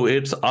 Oh,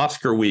 it's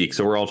Oscar week,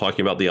 so we're all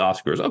talking about the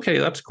Oscars. Okay,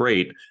 that's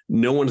great.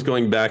 No one's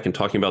going back and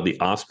talking about the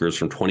Oscars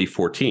from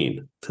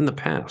 2014. It's in the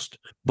past.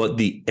 But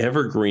the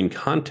evergreen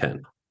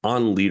content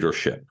on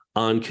leadership,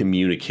 on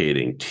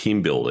communicating,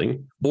 team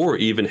building, or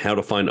even how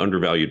to find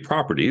undervalued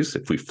properties,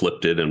 if we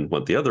flipped it and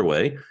went the other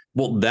way,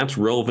 well, that's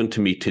relevant to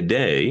me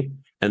today.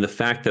 And the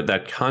fact that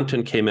that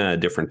content came at a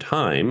different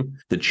time,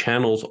 the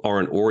channels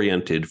aren't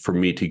oriented for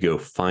me to go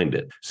find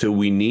it. So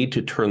we need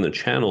to turn the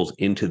channels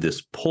into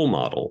this pull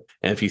model.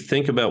 And if you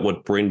think about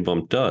what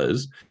BrainBump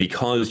does,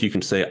 because you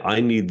can say,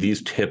 I need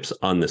these tips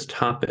on this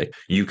topic,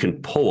 you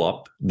can pull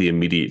up the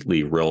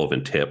immediately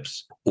relevant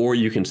tips. Or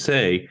you can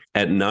say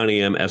at 9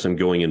 a.m. as I'm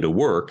going into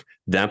work,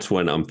 that's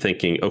when I'm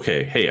thinking,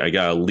 okay, hey, I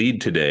got a lead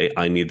today.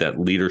 I need that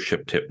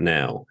leadership tip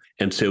now.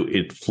 And so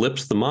it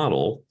flips the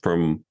model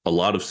from a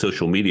lot of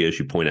social media, as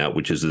you point out,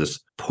 which is this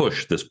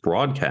push, this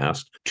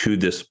broadcast, to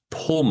this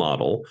pull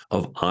model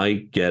of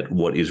I get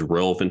what is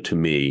relevant to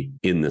me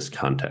in this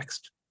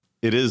context.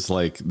 It is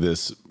like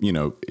this,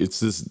 it's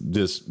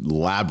this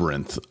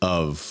labyrinth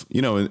of,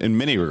 in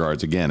many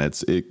regards, again,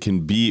 it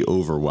can be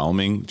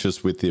overwhelming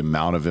just with the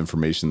amount of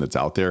information that's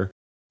out there.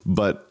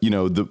 But,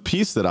 the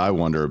piece that I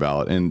wonder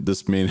about, and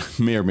this may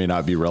or may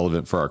not be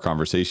relevant for our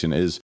conversation,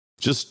 is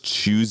just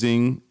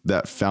choosing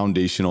that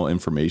foundational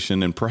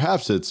information. And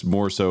perhaps it's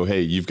more so, hey,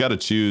 you've got to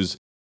choose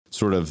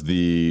sort of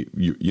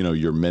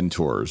your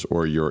mentors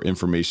or your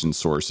information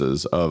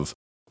sources of,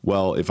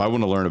 well, if I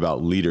want to learn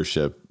about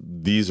leadership,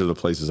 these are the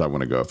places I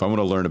want to go. If I want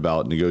to learn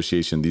about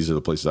negotiation, these are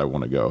the places I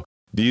want to go.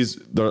 These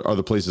are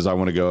the places I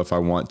want to go if I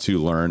want to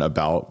learn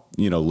about,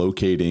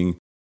 locating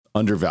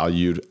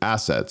undervalued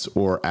assets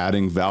or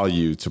adding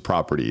value to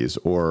properties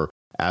or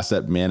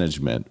asset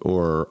management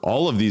or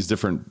all of these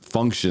different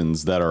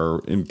functions that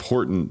are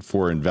important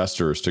for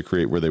investors to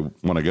create where they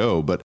want to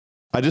go. But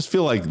I just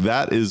feel like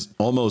that is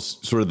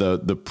almost sort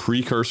of the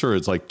precursor.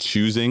 It's like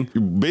choosing.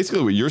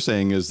 Basically, what you're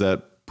saying is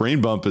that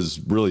BrainBump is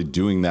really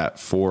doing that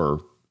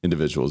for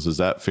individuals. Is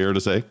that fair to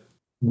say?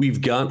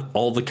 We've got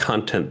all the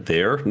content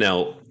there.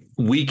 Now,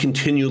 we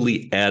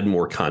continually add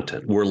more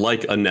content. We're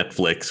like a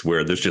Netflix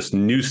where there's just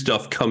new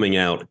stuff coming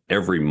out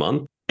every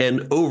month.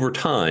 And over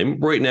time,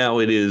 right now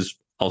it is,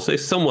 I'll say,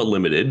 somewhat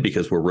limited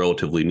because we're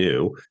relatively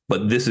new,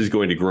 but this is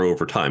going to grow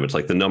over time. It's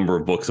like the number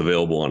of books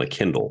available on a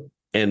Kindle.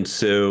 And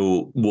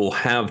so we'll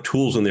have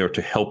tools in there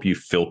to help you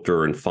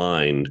filter and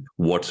find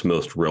what's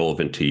most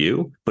relevant to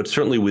you. But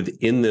certainly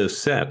within those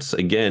sets,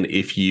 again,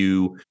 if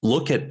you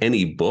look at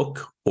any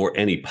book or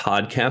any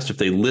podcast, if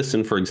they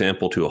listen, for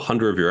example, to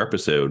 100 of your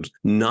episodes,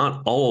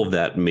 not all of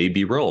that may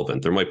be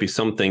relevant. There might be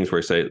some things where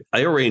I say,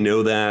 I already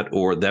know that,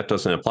 or that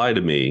doesn't apply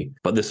to me,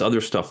 but this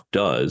other stuff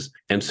does.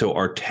 And so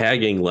our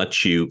tagging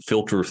lets you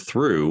filter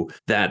through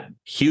that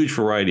huge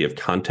variety of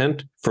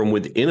content from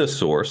within a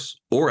source,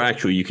 or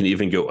actually you can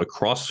even go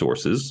across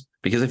sources.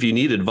 Because if you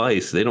need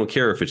advice, they don't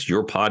care if it's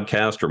your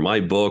podcast or my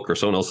book or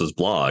someone else's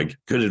blog.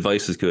 Good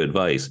advice is good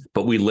advice,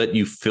 but we let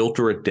you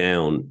filter it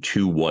down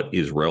to what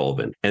is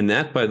relevant. And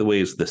that, by the way,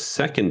 is the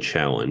second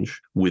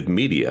challenge with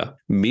media.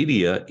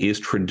 Media is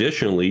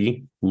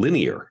traditionally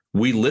linear.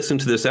 We listen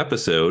to this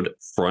episode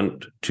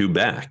front to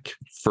back,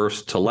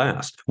 first to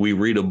last. We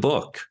read a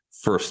book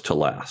first to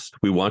last.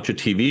 We watch a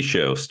TV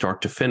show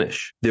start to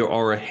finish. There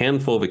are a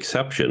handful of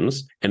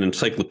exceptions, an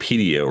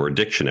encyclopedia or a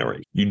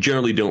dictionary. You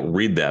generally don't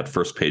read that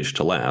first page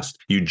to last.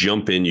 You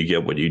jump in, you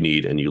get what you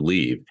need, and you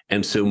leave.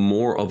 And so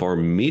more of our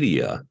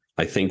media,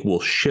 I think, will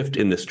shift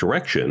in this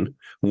direction.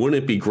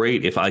 Wouldn't it be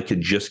great if I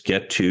could just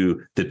get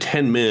to the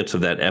 10 minutes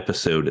of that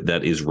episode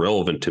that is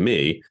relevant to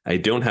me? I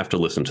don't have to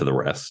listen to the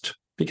rest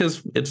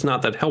because it's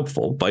not that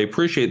helpful, but I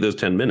appreciate those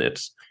 10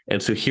 minutes.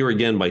 And so here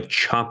again, by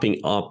chopping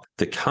up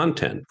the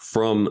content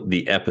from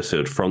the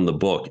episode, from the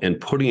book,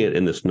 and putting it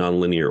in this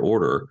nonlinear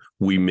order,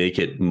 we make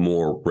it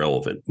more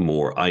relevant,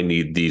 more, I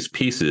need these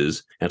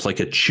pieces. And it's like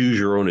a choose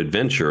your own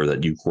adventure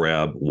that you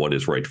grab what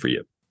is right for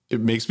you.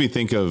 It makes me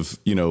think of,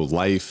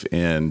 life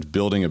and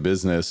building a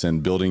business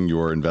and building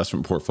your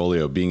investment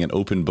portfolio being an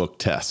open book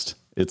test.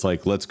 It's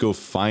like, let's go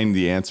find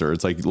the answer.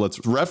 It's like,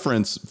 let's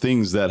reference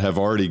things that have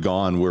already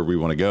gone where we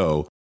want to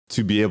go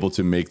to be able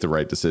to make the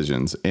right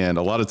decisions. And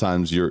a lot of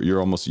times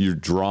you're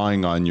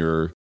drawing on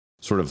your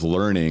sort of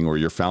learning or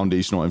your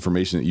foundational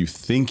information that you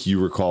think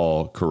you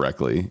recall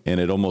correctly. And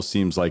it almost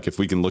seems like if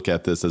we can look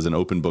at this as an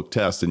open book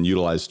test and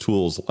utilize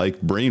tools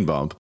like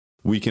BrainBump,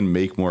 we can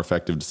make more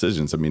effective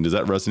decisions. I mean, does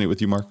that resonate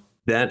with you, Mark?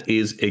 That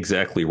is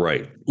exactly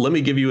right. Let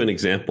me give you an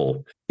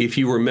example. If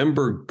you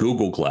remember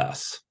Google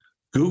Glass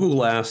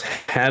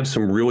had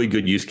some really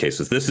good use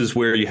cases. This is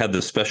where you had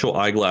the special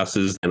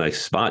eyeglasses and I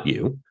spot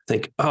you.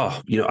 Think,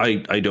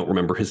 I don't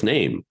remember his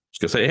name.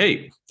 Just gonna say,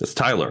 hey, that's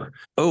Tyler.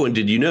 Oh, and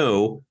did you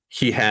know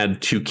he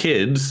had 2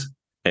 kids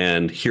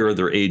and here are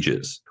their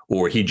ages?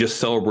 Or he just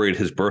celebrated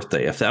his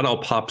birthday. If that all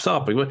pops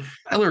up, I go,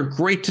 Tyler,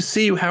 great to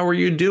see you. How are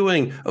you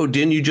doing? Oh,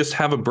 didn't you just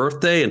have a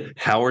birthday? And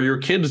how are your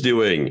kids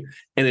doing?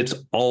 And it's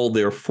all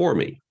there for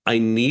me. I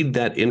need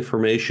that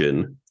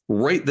information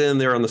right then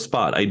there on the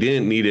spot. I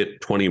didn't need it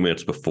 20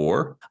 minutes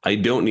before. I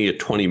don't need it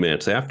 20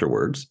 minutes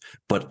afterwards,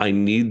 but I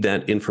need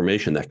that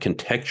information, that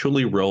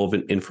contextually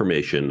relevant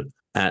information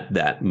at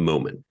that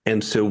moment.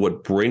 And so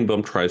what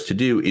BrainBump tries to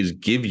do is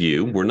give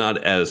you, we're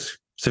not as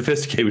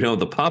sophisticated. We don't have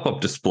the pop-up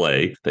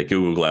display that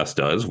Google Glass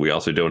does. We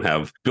also don't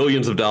have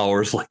billions of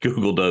dollars like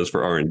Google does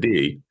for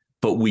R&D,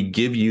 but we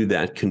give you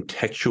that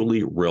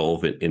contextually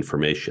relevant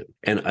information.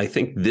 And I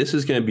think this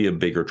is going to be a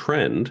bigger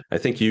trend. I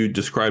think you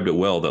described it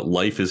well, that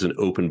life is an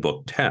open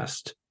book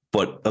test.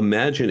 But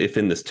imagine if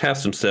in this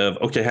test, instead of,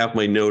 okay, I have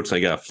my notes, I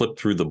got to flip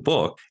through the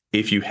book,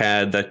 if you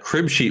had that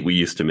crib sheet we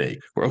used to make,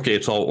 where, okay,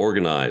 it's all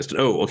organized.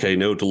 Oh, okay,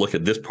 no, to look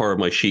at this part of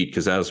my sheet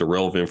because that has the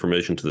relevant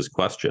information to this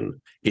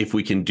question. If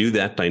we can do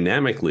that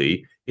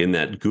dynamically in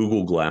that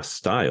Google Glass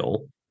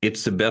style,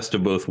 it's the best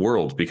of both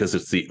worlds because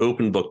it's the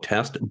open book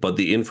test, but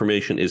the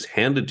information is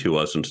handed to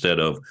us instead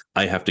of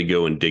I have to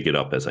go and dig it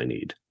up as I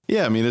need.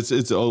 Yeah, I mean,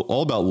 it's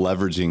all about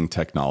leveraging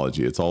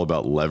technology. It's all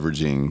about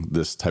leveraging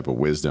this type of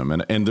wisdom.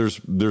 And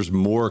there's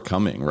more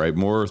coming, right?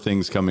 More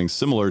things coming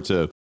similar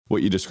to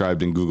what you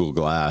described in Google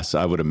Glass.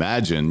 I would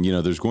imagine,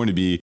 there's going to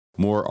be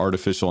more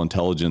artificial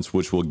intelligence,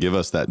 which will give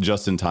us that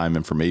just-in-time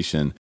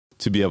information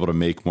to be able to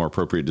make more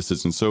appropriate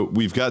decisions. So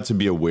we've got to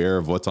be aware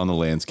of what's on the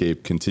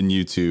landscape,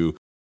 continue to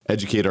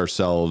educate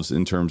ourselves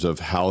in terms of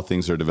how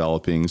things are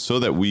developing so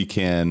that we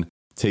can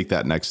take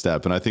that next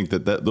step. And I think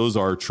that those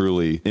are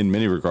truly, in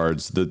many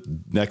regards, the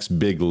next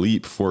big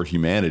leap for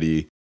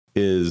humanity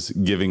is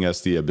giving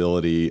us the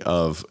ability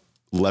of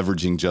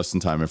leveraging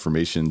just-in-time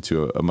information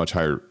to a much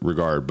higher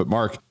regard. But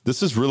Mark,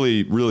 this is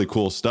really, really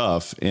cool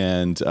stuff.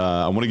 And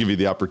I want to give you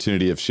the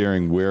opportunity of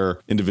sharing where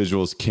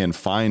individuals can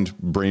find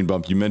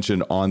BrainBump. You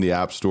mentioned on the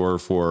App Store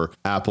for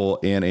Apple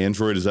and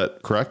Android. Is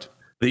that correct?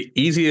 The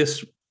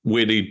easiest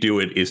way to do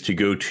it is to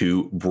go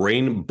to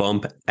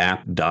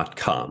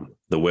brainbumpapp.com.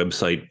 The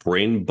website,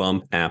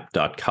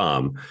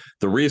 brainbumpapp.com.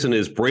 The reason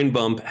is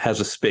BrainBump has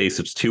a space.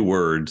 It's 2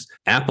 words.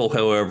 Apple,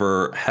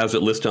 however, has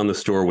it listed on the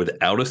store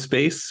without a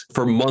space.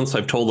 For months,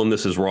 I've told them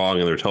this is wrong,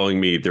 and they're telling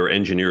me their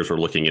engineers are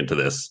looking into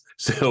this.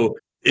 So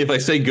if I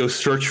say go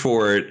search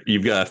for it,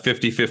 you've got a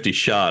 50-50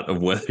 shot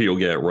of whether you'll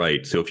get it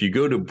right. So if you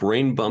go to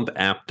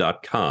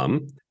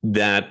brainbumpapp.com,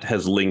 that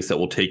has links that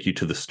will take you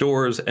to the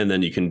stores, and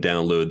then you can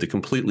download the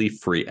completely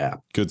free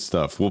app. Good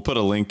stuff. We'll put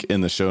a link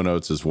in the show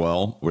notes as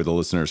well, where the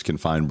listeners can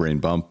find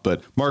BrainBump.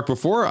 But Mark,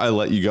 before I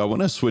let you go, I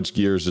want to switch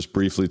gears just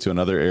briefly to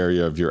another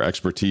area of your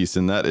expertise,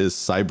 and that is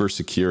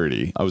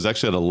cybersecurity. I was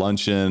actually at a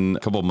luncheon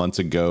a couple of months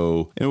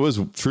ago, and it was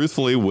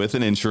truthfully with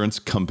an insurance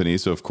company.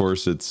 So of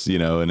course it's,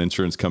 an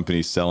insurance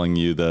company selling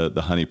you the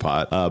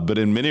honeypot, but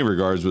in many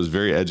regards was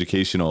very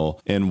educational.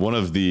 And one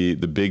of the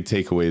big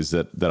takeaways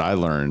that I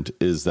learned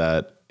is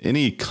that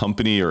any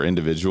company or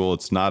individual,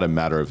 it's not a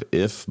matter of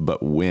if,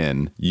 but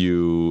when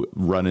you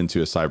run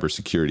into a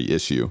cybersecurity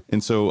issue.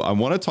 And so I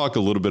want to talk a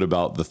little bit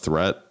about the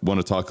threat, want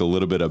to talk a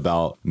little bit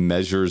about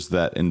measures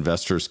that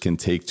investors can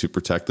take to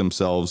protect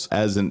themselves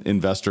as an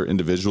investor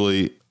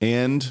individually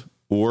and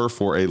or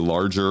for a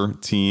larger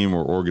team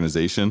or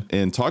organization,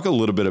 and talk a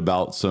little bit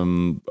about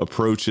some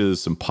approaches,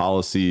 some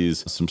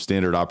policies, some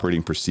standard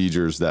operating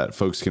procedures that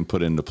folks can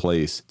put into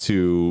place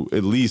to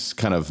at least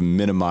kind of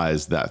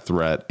minimize that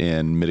threat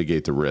and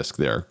mitigate the risk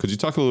there. Could you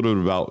talk a little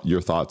bit about your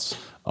thoughts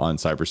on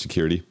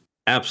cybersecurity?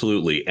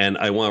 Absolutely. And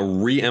I want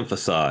to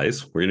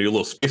re-emphasize, we're going to do a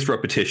little spaced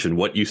repetition,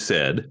 what you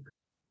said.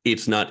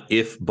 It's not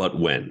if, but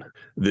when.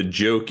 The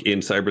joke in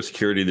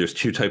cybersecurity, there's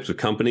two types of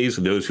companies,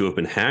 those who have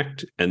been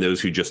hacked and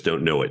those who just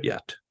don't know it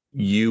yet.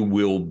 You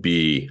will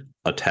be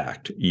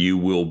attacked. You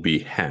will be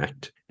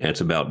hacked. And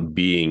it's about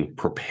being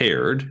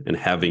prepared and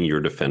having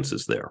your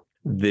defenses there.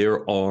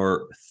 There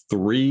are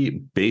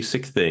three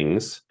basic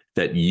things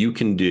that you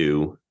can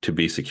do to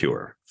be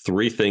secure.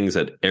 Three things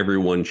that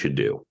everyone should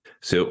do.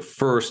 So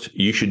first,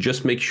 you should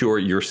just make sure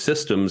your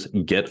systems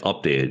get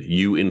updated.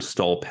 You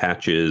install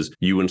patches,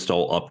 you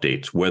install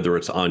updates, whether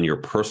it's on your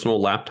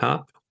personal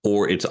laptop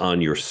or it's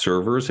on your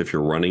servers if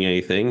you're running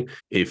anything.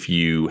 If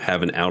you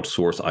have an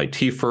outsourced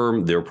IT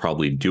firm, they're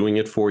probably doing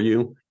it for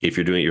you. If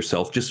you're doing it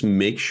yourself, just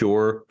make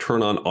sure,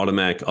 turn on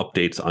automatic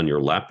updates on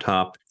your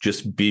laptop.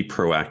 Just be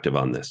proactive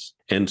on this.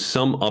 And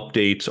some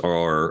updates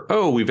are,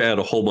 we've added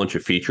a whole bunch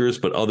of features,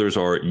 but others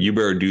are, you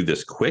better do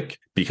this quick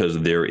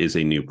because there is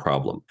a new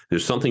problem.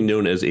 There's something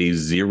known as a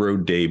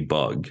 0-day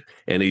bug.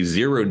 And a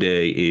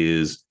 0-day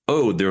is,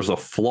 there's a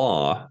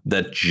flaw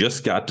that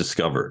just got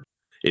discovered.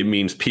 It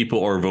means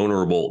people are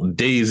vulnerable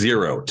day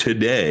 0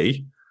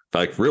 today.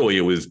 Like really,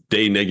 it was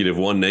day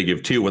 -1,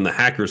 -2 when the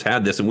hackers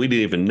had this and we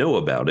didn't even know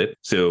about it.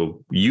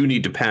 So you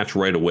need to patch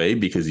right away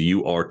because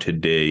you are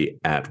today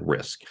at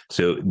risk.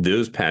 So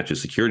those patches,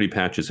 security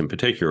patches in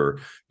particular,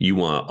 you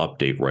want to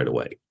update right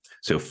away.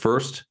 So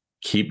first,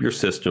 keep your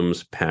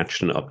systems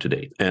patched and up to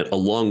date. And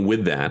along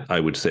with that,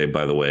 I would say,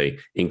 by the way,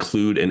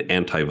 include an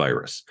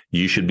antivirus.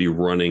 You should be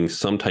running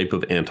some type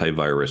of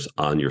antivirus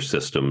on your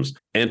systems.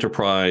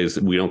 Enterprise,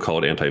 we don't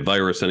call it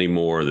antivirus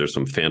anymore. There's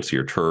some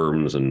fancier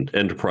terms and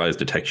enterprise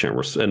detection,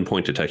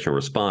 endpoint detection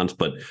response,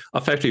 but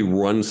effectively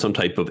run some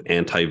type of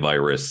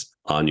antivirus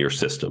on your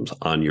systems,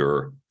 on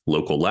your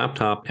local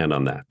laptop and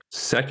on that.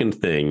 Second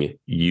thing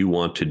you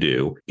want to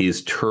do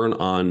is turn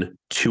on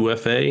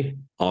 2FA,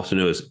 also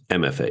known as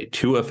MFA.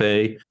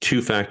 2FA,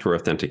 two-factor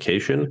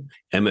authentication.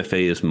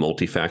 MFA is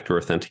multi-factor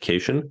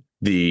authentication.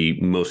 The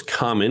most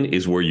common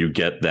is where you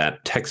get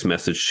that text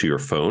message to your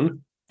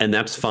phone, and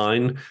that's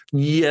fine.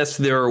 Yes,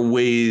 there are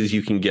ways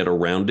you can get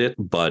around it,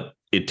 but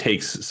it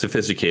takes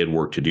sophisticated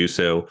work to do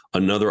so.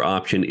 Another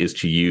option is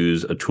to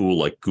use a tool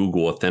like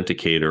Google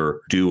Authenticator,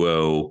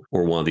 Duo,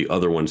 or one of the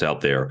other ones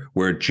out there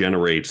where it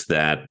generates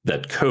that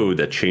code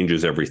that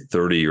changes every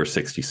 30 or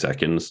 60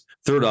 seconds.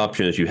 Third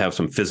option is you have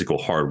some physical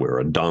hardware,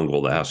 a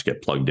dongle that has to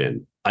get plugged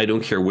in. I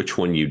don't care which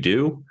one you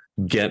do,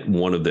 get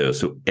one of those.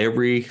 So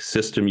every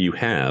system you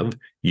have,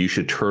 you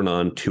should turn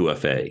on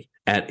 2FA.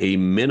 At a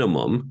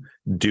minimum,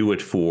 do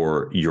it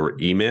for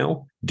your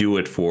email, do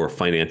it for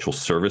financial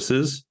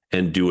services,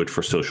 and do it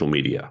for social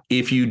media.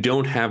 If you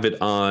don't have it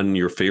on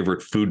your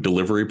favorite food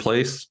delivery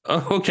place,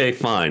 okay,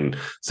 fine.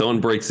 Someone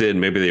breaks in,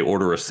 maybe they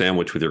order a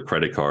sandwich with your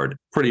credit card,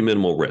 pretty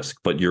minimal risk.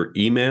 But your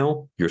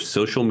email, your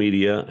social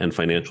media, and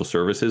financial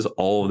services,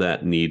 all of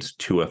that needs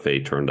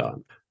 2FA turned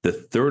on. The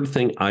third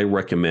thing I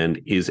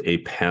recommend is a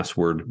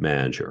password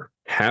manager.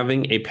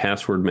 Having a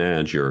password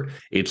manager,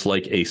 it's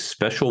like a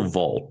special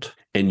vault,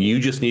 and you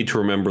just need to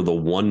remember the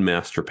one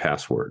master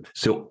password.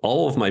 So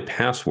all of my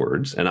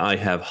passwords, and I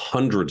have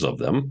hundreds of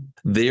them,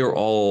 they are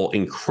all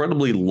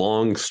incredibly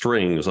long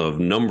strings of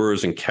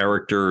numbers and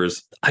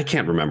characters. I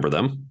can't remember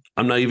them.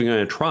 I'm not even going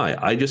to try.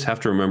 I just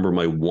have to remember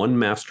my one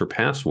master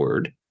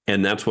password.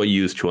 And that's what I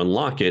use to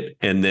unlock it.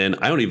 And then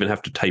I don't even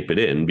have to type it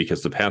in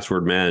because the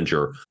password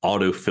manager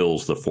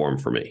auto-fills the form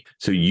for me.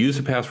 So use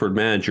a password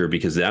manager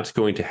because that's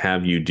going to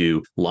have you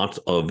do lots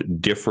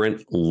of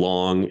different,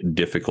 long,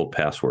 difficult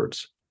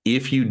passwords.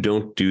 If you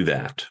don't do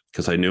that,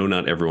 because I know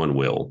not everyone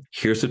will,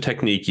 here's a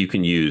technique you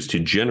can use to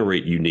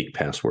generate unique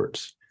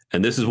passwords.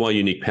 And this is why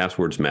unique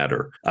passwords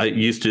matter. I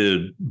used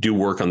to do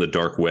work on the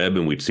dark web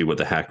and we'd see what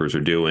the hackers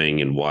are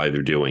doing and why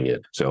they're doing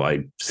it. So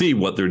I see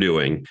what they're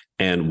doing.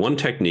 And one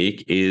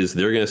technique is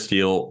they're going to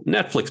steal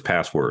Netflix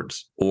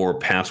passwords or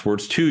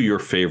passwords to your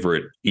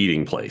favorite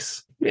eating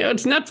place. Yeah,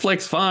 it's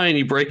Netflix, fine.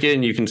 You break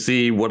in, you can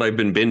see what I've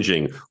been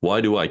binging.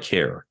 Why do I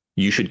care?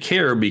 You should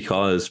care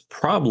because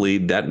probably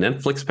that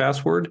Netflix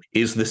password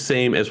is the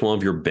same as one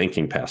of your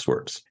banking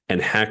passwords.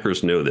 And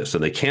hackers know this.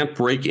 And they can't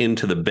break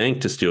into the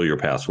bank to steal your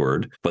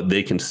password, but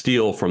they can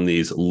steal from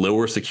these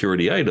lower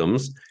security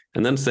items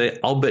and then say,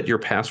 I'll bet your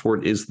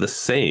password is the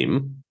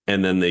same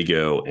and then they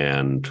go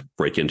and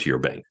break into your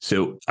bank.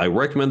 So I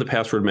recommend the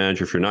password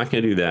manager. If you're not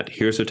going to do that,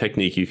 here's a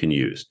technique you can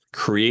use.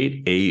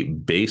 Create a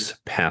base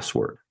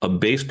password. A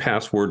base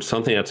password,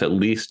 something that's at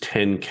least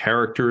 10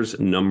 characters,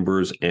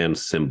 numbers, and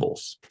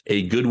symbols.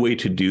 A good way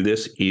to do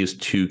this is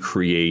to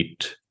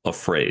create a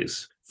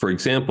phrase. For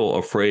example,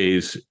 a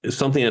phrase is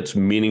something that's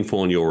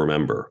meaningful and you'll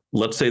remember.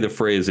 Let's say the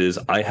phrase is,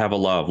 I have a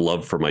lot of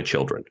love for my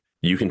children.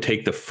 You can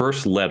take the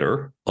first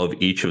letter of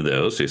each of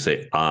those. So you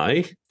say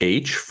I,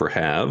 H for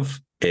have,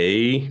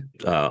 a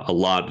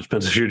lot. It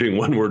depends if you're doing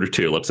one word or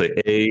two. Let's say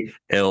A,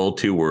 L,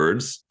 2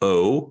 words,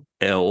 O,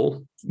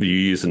 L, you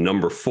use the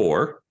number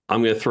 4.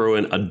 I'm going to throw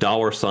in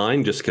a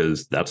 $sign just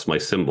because that's my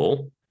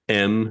symbol,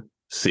 M,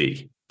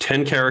 C.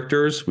 10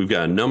 characters. We've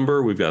got a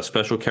number. We've got a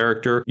special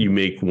character. You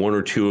make 1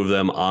 or 2 of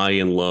them I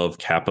in love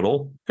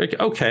capital.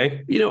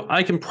 Okay.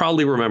 I can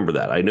probably remember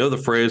that. I know the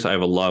phrase, I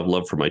have a lot of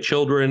love for my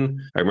children.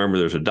 I remember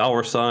there's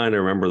a $sign. I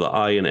remember the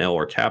I and L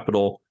are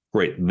capital.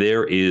 Great.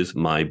 There is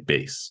my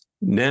base.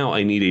 Now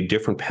I need a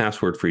different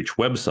password for each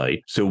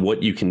website. So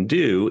what you can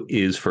do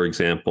is, for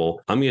example,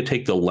 I'm going to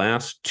take the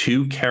last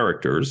 2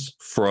 characters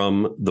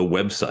from the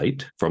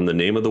website, from the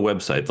name of the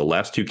website, the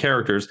last 2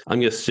 characters,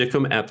 I'm going to stick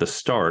them at the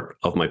start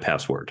of my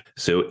password.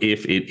 So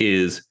if it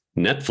is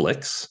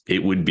Netflix,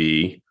 it would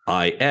be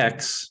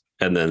IX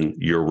and then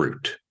your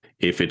root.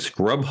 If it's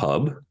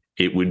Grubhub,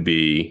 it would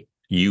be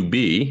UB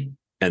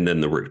and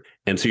then the root.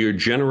 And so you're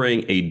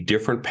generating a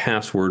different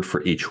password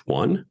for each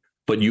one.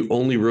 But you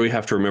only really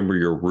have to remember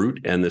your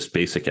root and this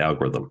basic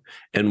algorithm.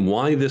 And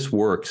why this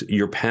works,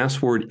 your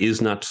password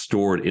is not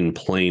stored in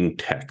plain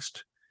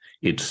text.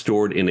 It's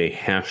stored in a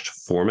hashed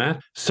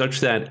format such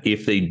that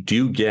if they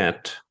do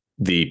get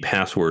the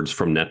passwords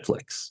from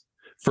Netflix,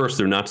 first,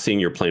 they're not seeing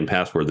your plain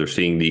password, they're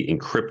seeing the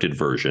encrypted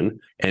version.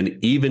 And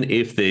even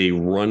if they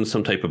run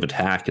some type of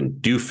attack and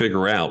do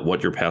figure out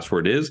what your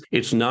password is,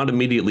 it's not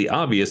immediately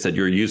obvious that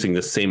you're using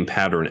the same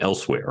pattern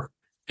elsewhere.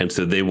 And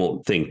so they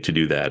won't think to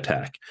do that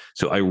attack.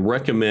 So I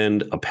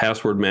recommend a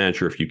password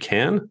manager if you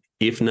can.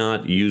 If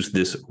not, use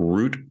this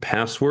root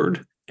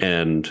password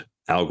and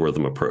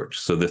algorithm approach.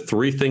 So the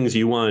 3 things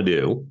you want to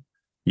do,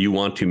 you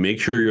want to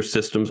make sure your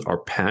systems are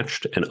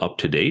patched and up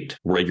to date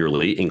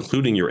regularly,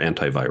 including your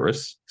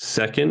antivirus.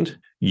 Second,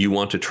 you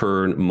want to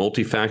turn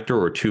multi-factor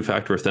or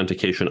 2-factor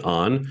authentication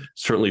on,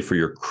 certainly for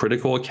your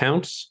critical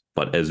accounts,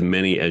 but as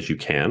many as you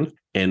can.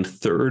 And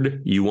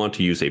third, you want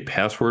to use a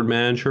password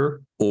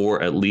manager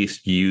or at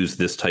least use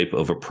this type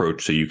of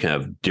approach so you can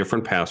have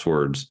different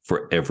passwords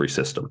for every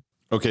system.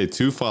 Okay,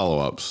 2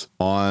 follow-ups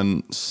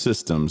on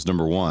systems.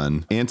 Number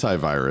 1,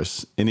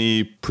 antivirus.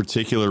 Any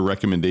particular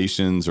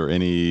recommendations or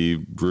any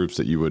groups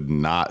that you would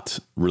not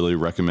really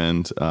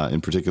recommend in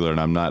particular? And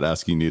I'm not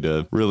asking you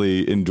to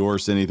really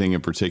endorse anything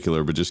in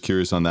particular, but just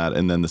curious on that.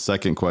 And then the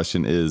second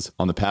question is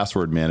on the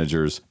password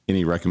managers,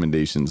 any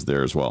recommendations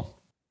there as well?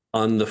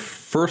 On the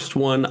first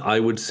one, I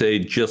would say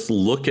just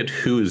look at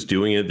who is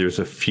doing it. There's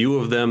a few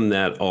of them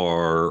that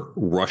are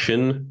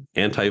Russian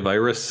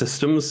antivirus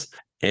systems,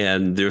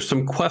 and there's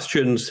some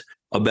questions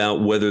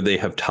about whether they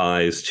have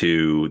ties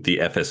to the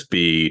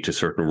FSB, to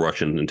certain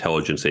Russian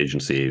intelligence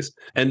agencies.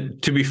 And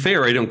to be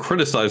fair, I don't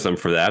criticize them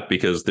for that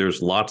because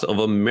there's lots of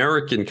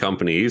American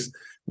companies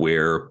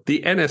where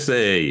the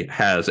NSA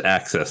has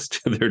access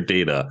to their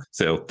data.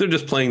 So they're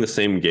just playing the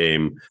same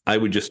game. I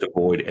would just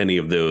avoid any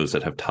of those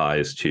that have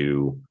ties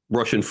to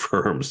Russian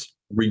firms.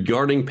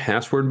 Regarding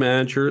password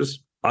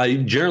managers, I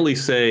generally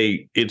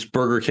say it's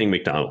Burger King,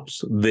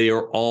 McDonald's. They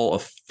are all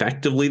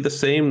effectively the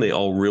same. They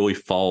all really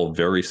follow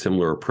very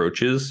similar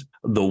approaches.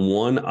 The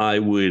one I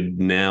would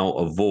now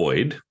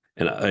avoid,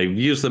 and I've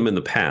used them in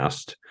the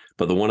past,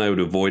 but the one I would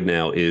avoid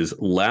now is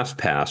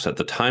LastPass. At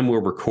the time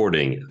we're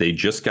recording, they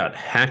just got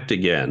hacked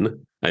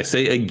again. I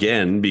say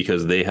again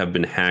because they have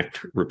been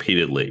hacked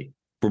repeatedly.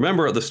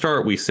 Remember at the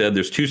start, we said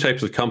there's 2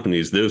 types of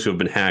companies, those who have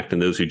been hacked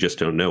and those who just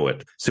don't know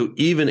it. So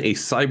even a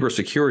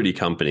cybersecurity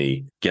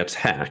company gets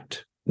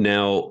hacked.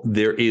 Now,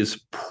 there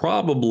is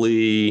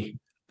probably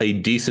a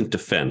decent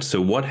defense.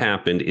 So what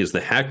happened is the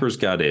hackers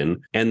got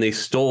in and they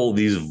stole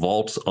these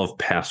vaults of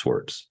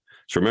passwords.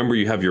 So remember,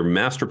 you have your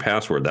master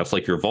password. That's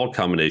like your vault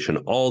combination.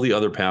 All the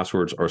other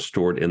passwords are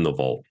stored in the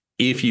vault.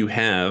 If you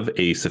have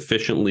a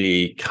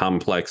sufficiently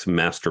complex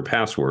master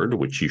password,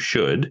 which you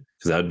should,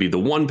 because that would be the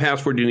one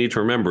password you need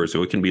to remember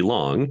so it can be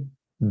long,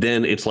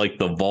 then it's like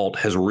the vault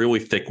has really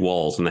thick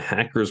walls and the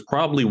hackers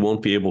probably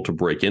won't be able to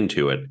break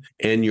into it.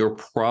 And you're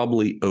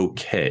probably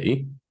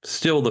okay.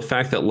 Still, the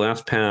fact that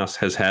LastPass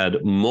has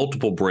had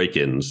multiple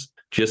break-ins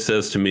just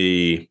says to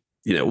me,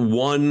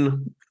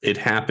 one, it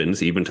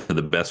happens even to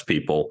the best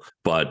people,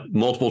 but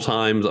multiple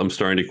times I'm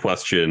starting to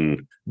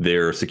question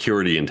their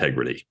security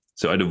integrity.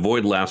 So I'd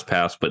avoid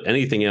LastPass, but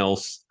anything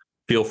else,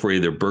 feel free,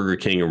 either Burger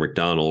King or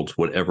McDonald's,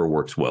 whatever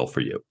works well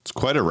for you. It's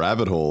quite a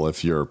rabbit hole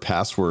if your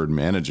password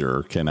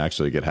manager can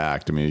actually get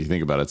hacked. I mean, if you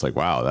think about it, it's like,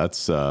 wow,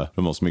 that's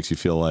almost makes you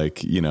feel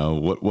like,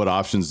 what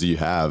options do you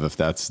have if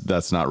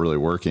that's not really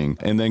working?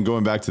 And then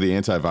going back to the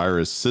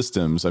antivirus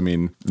systems, I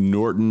mean,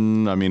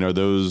 Norton, are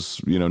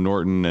those,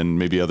 Norton and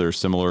maybe other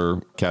similar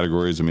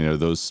categories? I mean, are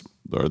those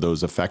Are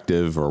those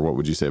effective, or what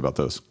would you say about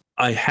those?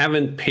 I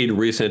haven't paid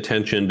recent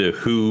attention to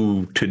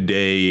who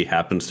today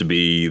happens to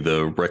be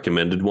the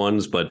recommended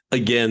ones, but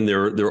again,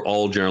 they're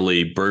all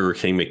generally Burger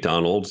King,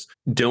 McDonald's.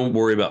 Don't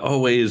worry about,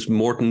 is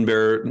Norton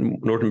Bear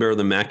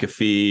the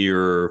McAfee,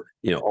 or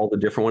all the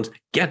different ones.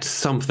 Get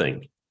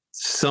something.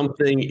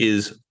 Something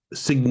is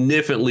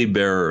significantly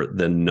better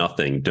than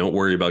nothing. Don't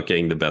worry about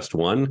getting the best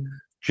one.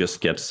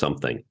 Just get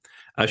something.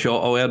 Actually,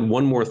 I'll add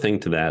one more thing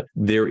to that.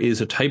 There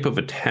is a type of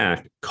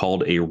attack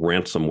called a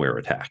ransomware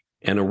attack.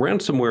 And a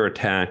ransomware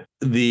attack,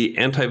 the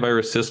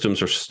antivirus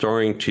systems are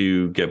starting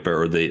to get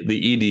better. The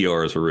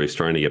EDRs are really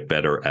starting to get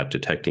better at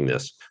detecting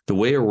this. The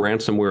way a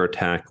ransomware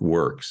attack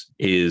works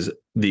is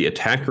the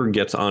attacker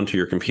gets onto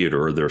your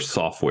computer, or their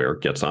software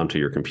gets onto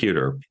your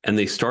computer, and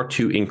they start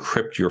to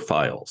encrypt your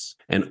files.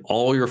 And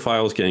all your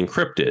files get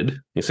encrypted.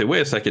 You say,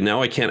 wait a second,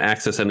 now I can't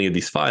access any of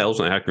these files.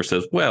 And the hacker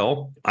says,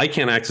 well, I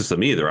can't access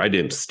them either. I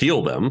didn't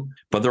steal them,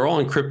 but they're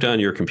all encrypted on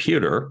your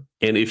computer.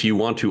 And if you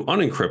want to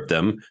unencrypt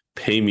them,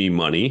 pay me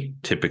money,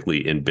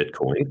 typically in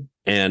Bitcoin,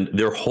 and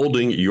they're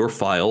holding your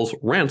files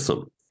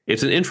ransom.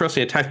 It's an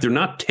interesting attack. They're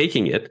not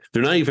taking it.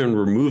 They're not even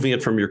removing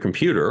it from your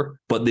computer,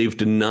 but they've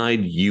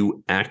denied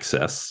you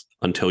access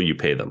until you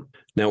pay them.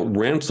 Now,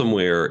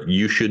 ransomware,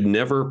 you should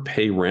never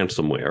pay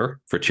ransomware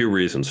for two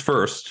reasons.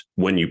 First,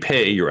 when you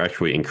pay, you're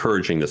actually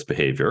encouraging this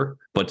behavior.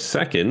 But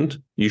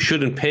second, you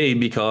shouldn't pay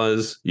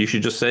because you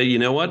should just say, you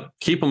know what,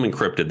 keep them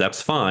encrypted.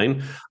 That's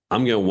fine.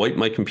 I'm going to wipe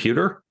my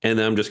computer, and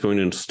then I'm just going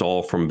to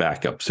install from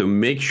backup. So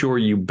make sure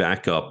you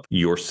back up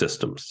your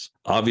systems.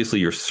 Obviously,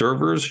 your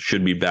servers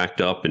should be backed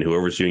up, and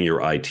whoever's doing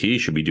your IT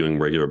should be doing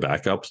regular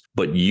backups.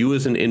 But you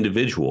as an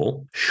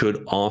individual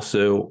should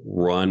also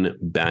run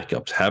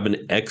backups. Have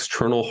an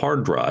external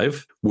hard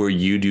drive where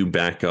you do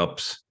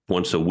backups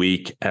once a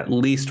week, at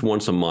least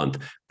once a month.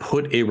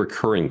 Put a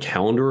recurring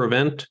calendar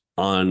event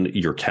on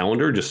your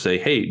calendar. Just say,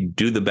 hey,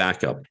 do the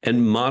backup.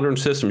 And modern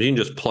systems, you can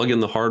just plug in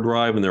the hard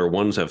drive, and there are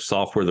ones that have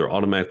software they're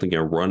automatically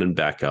going to run and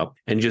back up,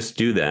 and just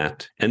do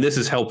that. And this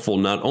is helpful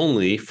not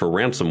only for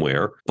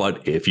ransomware,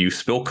 but if you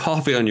spill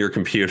coffee on your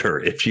computer,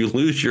 if you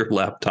lose your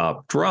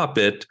laptop, drop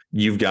it,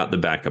 you've got the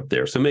backup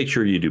there. So make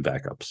sure you do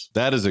backups.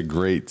 That is a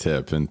great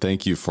tip. And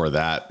thank you for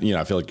that.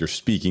 I feel like you're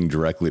speaking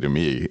directly to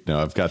me.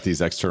 I've got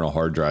these external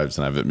hard drives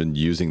and I've been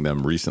using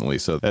them recently.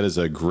 So that is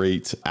a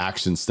great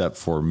action step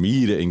for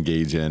me to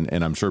engage in.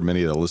 And I'm sure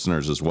many of the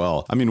listeners as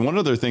well. One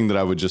other thing that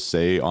I would just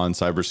say on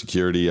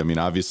cybersecurity,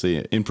 obviously,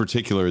 in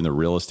particular in the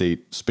real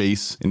estate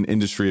space, in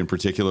industry in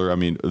particular, a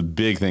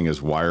big thing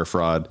is wire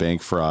fraud,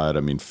 bank fraud,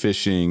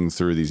 phishing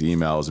through these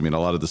emails. A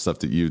lot of the stuff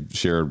that you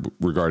shared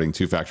regarding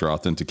two-factor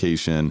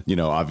authentication,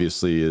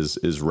 obviously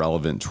is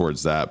relevant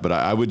towards that. But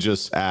I would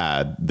just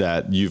add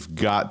that you've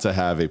got to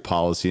have a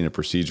policy and a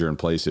procedure in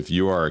place. If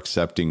you are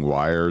accepting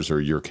wires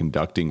or you're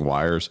conducting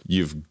wires,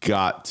 you've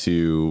got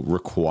to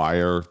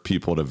require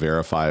people to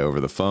verify over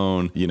the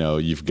phone.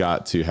 You've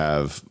got to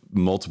have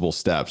multiple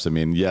steps.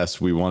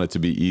 Yes, we want it to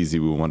be easy.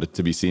 We want it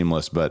to be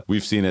seamless, but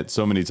we've seen it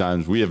so many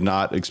times. We have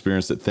not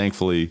experienced it,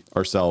 thankfully,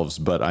 ourselves,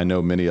 but I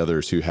know many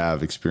others who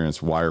have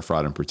experienced wire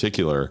fraud in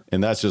particular.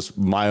 And that's just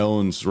my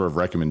own sort of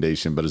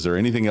recommendation. But is there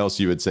anything else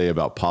you would say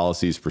about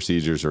policies,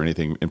 procedures, or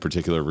anything in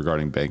particular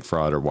regarding bank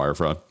fraud or wire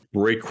fraud?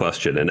 Great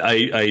question. And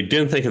I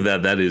didn't think of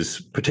that. That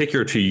is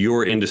particular to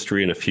your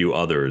industry and a few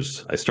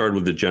others. I started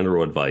with the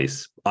general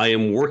advice. I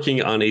am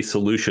working on a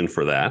solution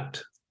for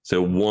that.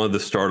 So one of the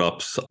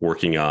startups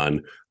working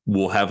on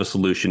will have a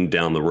solution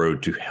down the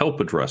road to help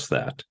address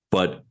that.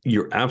 But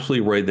you're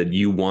absolutely right that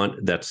you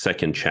want that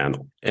second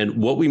channel. And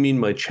what we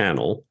mean by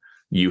channel,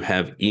 you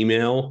have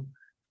email,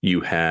 you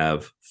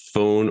have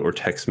phone or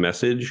text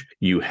message,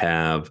 you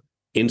have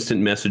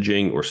instant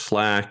messaging or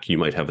Slack, you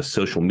might have a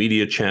social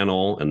media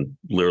channel, and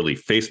literally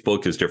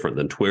Facebook is different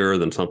than Twitter,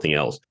 than something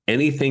else.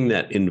 Anything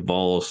that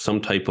involves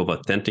some type of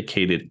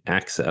authenticated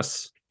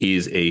access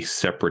is a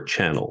separate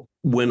channel.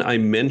 When I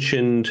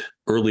mentioned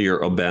earlier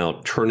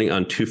about turning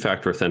on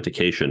two-factor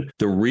authentication,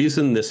 the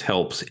reason this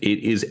helps, it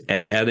is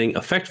adding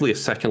effectively a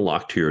second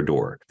lock to your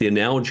door. The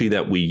analogy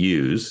that we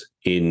use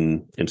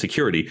in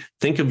security,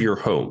 think of your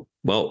home.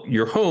 Well,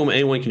 your home,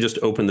 anyone can just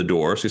open the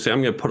door. So you say,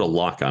 I'm going to put a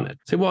lock on it.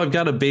 Say, well, I've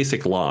got a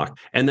basic lock,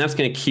 and that's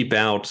going to keep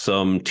out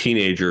some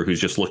teenager who's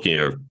just looking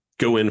at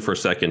go in for a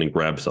second and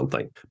grab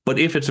something. But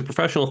if it's a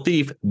professional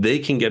thief, they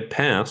can get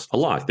past a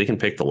lock. They can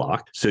pick the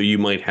lock. So you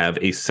might have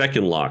a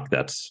second lock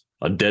that's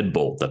a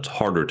deadbolt that's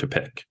harder to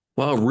pick.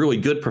 Well, a really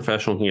good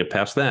professional can get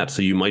past that.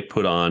 So you might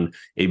put on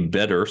a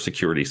better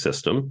security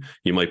system.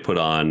 You might put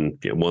on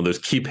one of those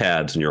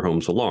keypads and your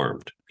home's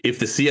alarmed. If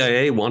the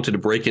CIA wanted to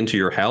break into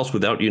your house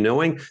without you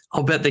knowing,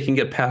 I'll bet they can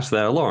get past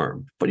that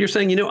alarm. But you're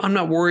saying, I'm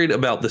not worried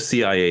about the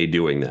CIA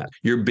doing that.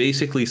 You're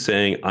basically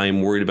saying,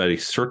 I'm worried about a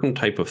certain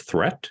type of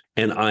threat,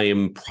 and I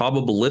am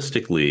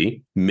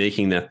probabilistically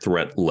making that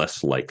threat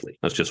less likely.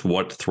 That's just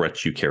what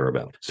threats you care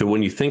about. So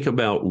when you think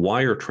about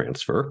wire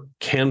transfer,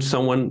 can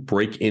someone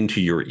break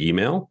into your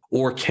email,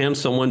 or can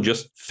someone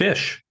just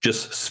phish,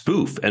 just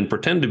spoof and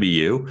pretend to be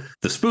you?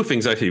 The spoofing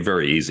is actually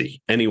very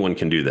easy. Anyone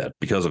can do that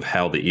because of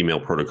how the email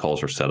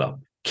protocols are set up.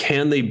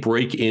 Can they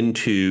break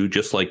into,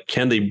 just like,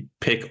 can they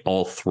pick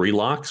all 3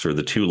 locks or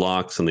the 2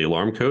 locks and the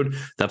alarm code?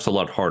 That's a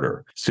lot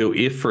harder. So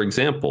if, for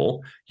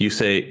example, you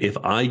say, if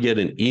I get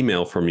an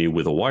email from you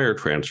with a wire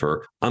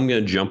transfer, I'm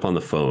going to jump on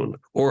the phone,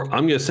 or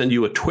I'm going to send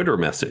you a Twitter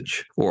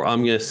message, or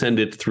I'm going to send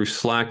it through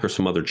Slack or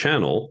some other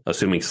channel,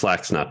 assuming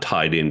Slack's not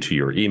tied into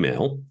your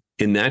email.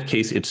 In that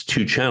case, it's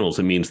 2 channels.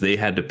 It means they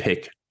had to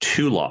pick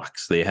 2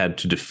 locks. They had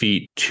to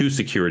defeat 2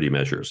 security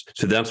measures.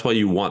 So that's why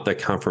you want that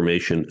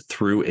confirmation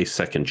through a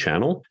second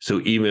channel.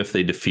 So even if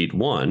they defeat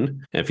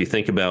 1, and if you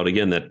think about,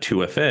 again, that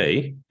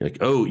 2FA, like,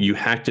 oh, you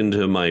hacked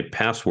into my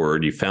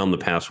password, you found the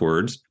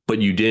passwords, but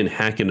you didn't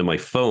hack into my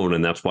phone.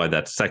 And that's why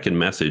that second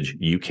message,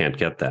 you can't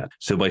get that.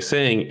 So by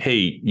saying,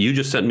 hey, you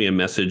just sent me a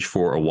message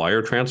for a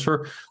wire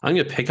transfer, I'm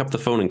going to pick up the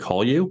phone and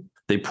call you.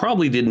 They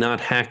probably did not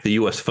hack the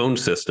US phone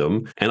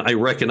system, and I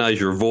recognize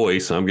your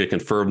voice. I'm going to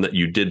confirm that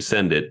you did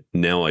send it.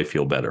 Now I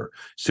feel better.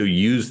 So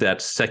use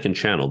that second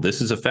channel. This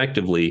is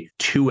effectively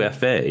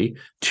 2FA,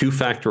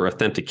 2-factor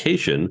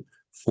authentication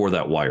for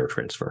that wire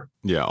transfer.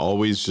 Yeah,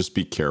 always just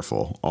be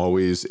careful.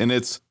 Always. And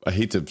I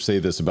hate to say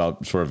this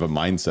about sort of a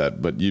mindset,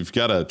 but you've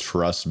got to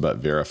trust but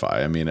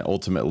verify. I mean,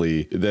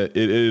 ultimately, that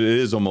it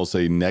is almost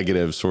a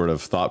negative sort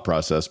of thought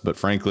process. But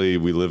frankly,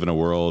 we live in a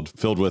world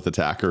filled with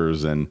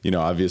attackers. And,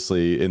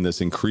 obviously in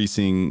this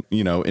increasing,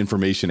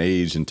 information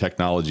age and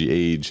technology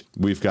age,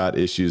 we've got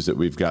issues that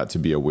we've got to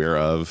be aware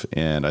of.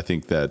 And I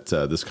think that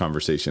this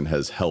conversation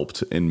has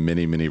helped in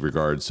many, many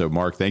regards. So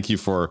Mark, thank you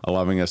for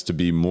allowing us to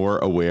be more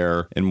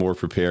aware and more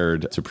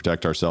prepared to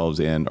protect ourselves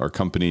and our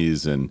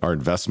companies and our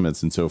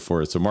investments and so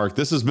forth. So Mark,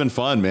 this has been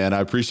fun, man. I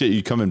appreciate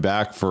you coming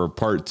back for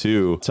part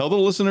 2. Tell the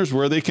listeners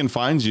where they can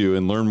find you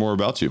and learn more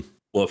about you.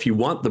 Well, if you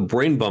want the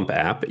BrainBump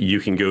app,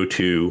 you can go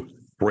to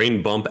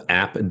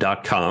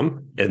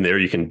brainbumpapp.com, and there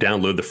you can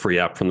download the free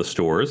app from the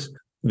stores.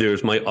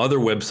 There's my other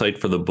website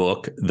for the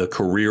book,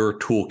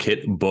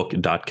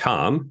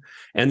 thecareertoolkitbook.com.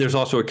 And there's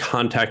also a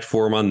contact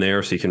form on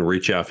there, so you can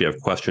reach out if you have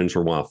questions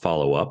or want to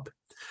follow up.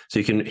 So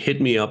you can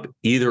hit me up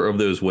either of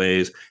those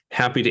ways.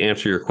 Happy to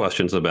answer your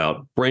questions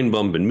about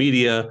BrainBump and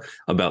media,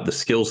 about the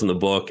skills in the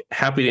book.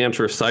 Happy to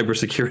answer a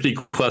cybersecurity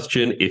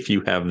question if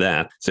you have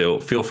that. So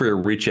feel free to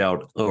reach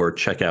out or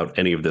check out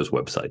any of those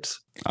websites.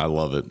 I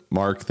love it.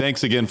 Mark,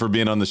 thanks again for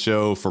being on the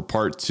show for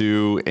part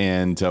 2.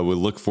 And we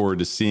look forward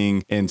to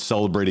seeing and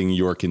celebrating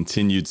your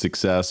continued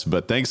success.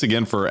 But thanks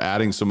again for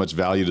adding so much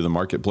value to the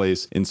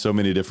marketplace in so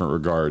many different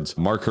regards.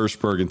 Mark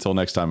Herschberg, until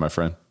next time, my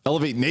friend.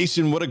 Elevate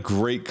Nation, what a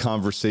great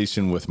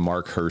conversation with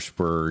Mark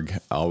Herschberg.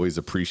 I always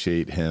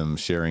appreciate him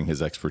sharing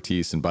his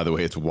expertise. And by the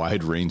way, it's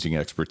wide-ranging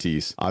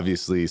expertise.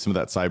 Obviously, some of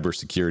that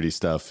cybersecurity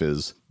stuff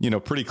is,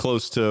 pretty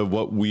close to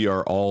what we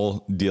are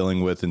all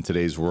dealing with in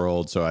today's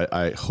world. So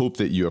I hope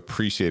that you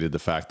appreciated the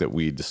fact that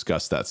we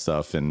discussed that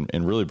stuff and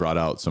really brought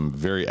out some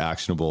very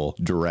actionable,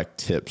 direct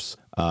tips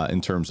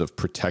in terms of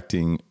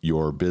protecting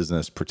your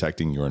business,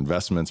 protecting your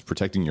investments,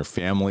 protecting your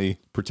family,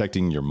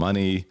 protecting your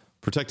money,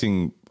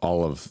 protecting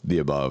all of the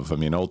above. I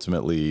mean,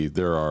 ultimately,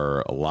 there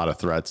are a lot of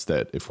threats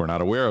that, if we're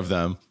not aware of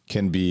them,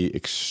 can be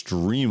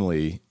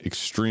extremely,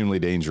 extremely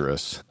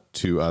dangerous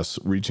to us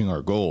reaching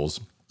our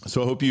goals.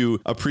 So I hope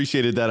you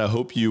appreciated that. I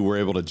hope you were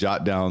able to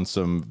jot down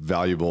some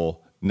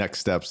valuable next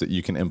steps that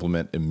you can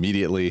implement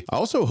immediately. I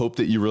also hope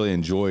that you really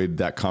enjoyed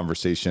that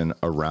conversation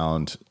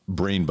around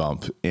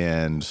BrainBump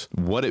and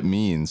what it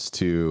means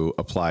to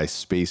apply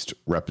spaced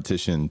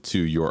repetition to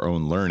your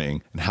own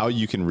learning and how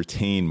you can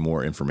retain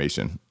more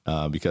information.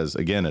 Because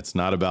again, it's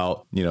not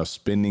about,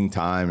 spending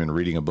time and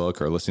reading a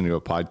book or listening to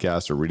a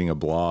podcast or reading a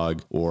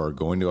blog or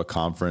going to a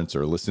conference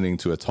or listening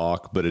to a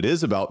talk, but it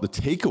is about the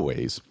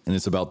takeaways, and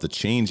it's about the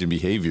change in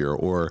behavior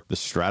or the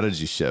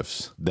strategy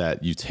shifts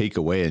that you take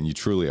away and you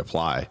truly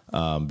apply.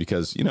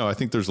 Because, I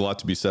think there's a lot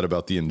to be said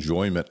about the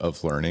enjoyment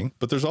of learning,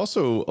 but there's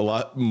also a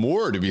lot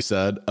more to be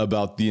said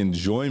about the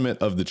enjoyment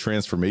of the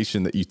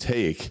transformation that you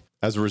take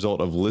as a result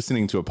of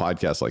listening to a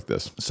podcast like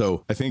this.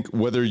 So I think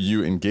whether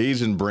you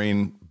engage in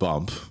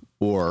BrainBump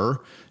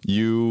or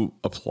you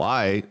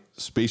apply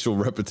spatial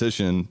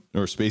repetition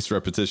or spaced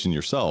repetition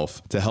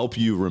yourself to help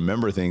you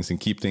remember things and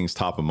keep things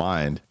top of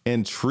mind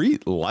and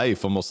treat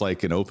life almost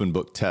like an open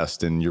book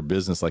test and your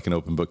business like an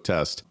open book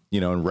test,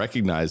 and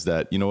recognize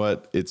that,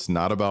 it's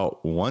not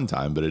about one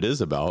time, but it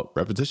is about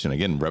repetition.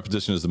 Again,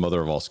 repetition is the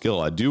mother of all skill.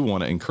 I do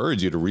want to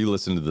encourage you to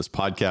re-listen to this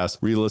podcast,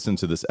 re-listen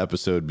to this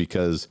episode,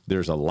 because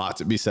there's a lot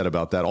to be said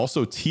about that.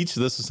 Also, teach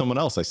this to someone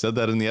else. I said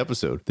that in the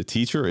episode. The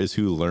teacher is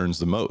who learns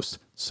the most.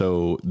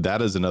 So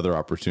that is another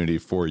opportunity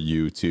for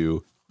you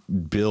to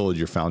build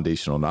your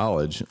foundational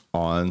knowledge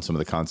on some of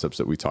the concepts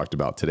that we talked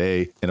about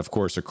today. And of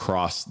course,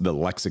 across the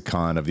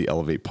lexicon of the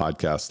Elevate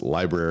Podcast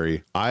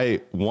library,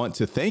 I want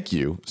to thank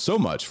you so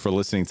much for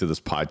listening to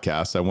this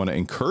podcast. I want to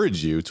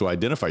encourage you to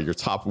identify your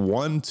top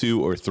 1,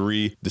 2, or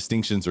 3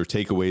 distinctions or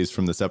takeaways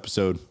from this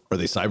episode. Are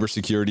they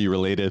cybersecurity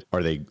related?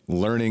 Are they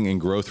learning and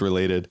growth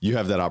related? You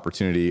have that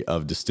opportunity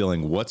of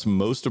distilling what's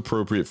most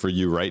appropriate for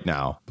you right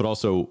now, but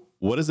also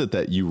What is it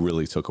that you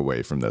really took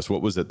away from this?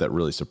 What was it that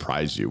really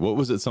surprised you? What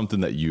was it something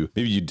that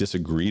maybe you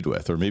disagreed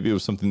with, or maybe it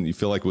was something that you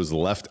feel like was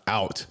left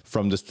out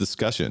from this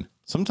discussion?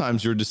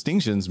 Sometimes your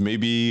distinctions may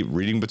be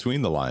reading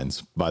between the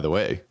lines, by the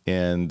way,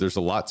 and there's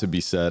a lot to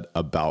be said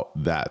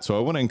about that. So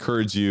I want to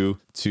encourage you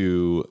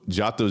to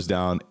jot those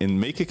down and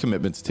make a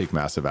commitment to take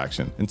massive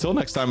action. Until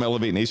next time,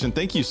 Elevate Nation,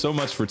 thank you so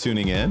much for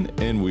tuning in,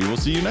 and we will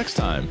see you next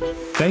time.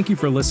 Thank you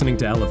for listening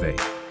to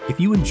Elevate. If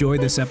you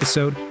enjoyed this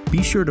episode,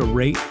 be sure to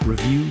rate,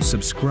 review,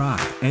 subscribe,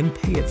 and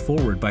pay it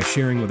forward by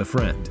sharing with a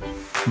friend.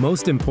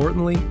 Most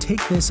importantly,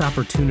 take this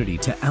opportunity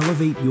to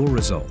elevate your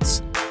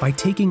results by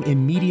taking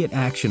immediate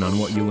action on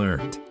what you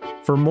learned.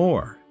 For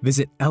more,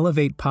 visit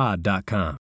elevatepod.com.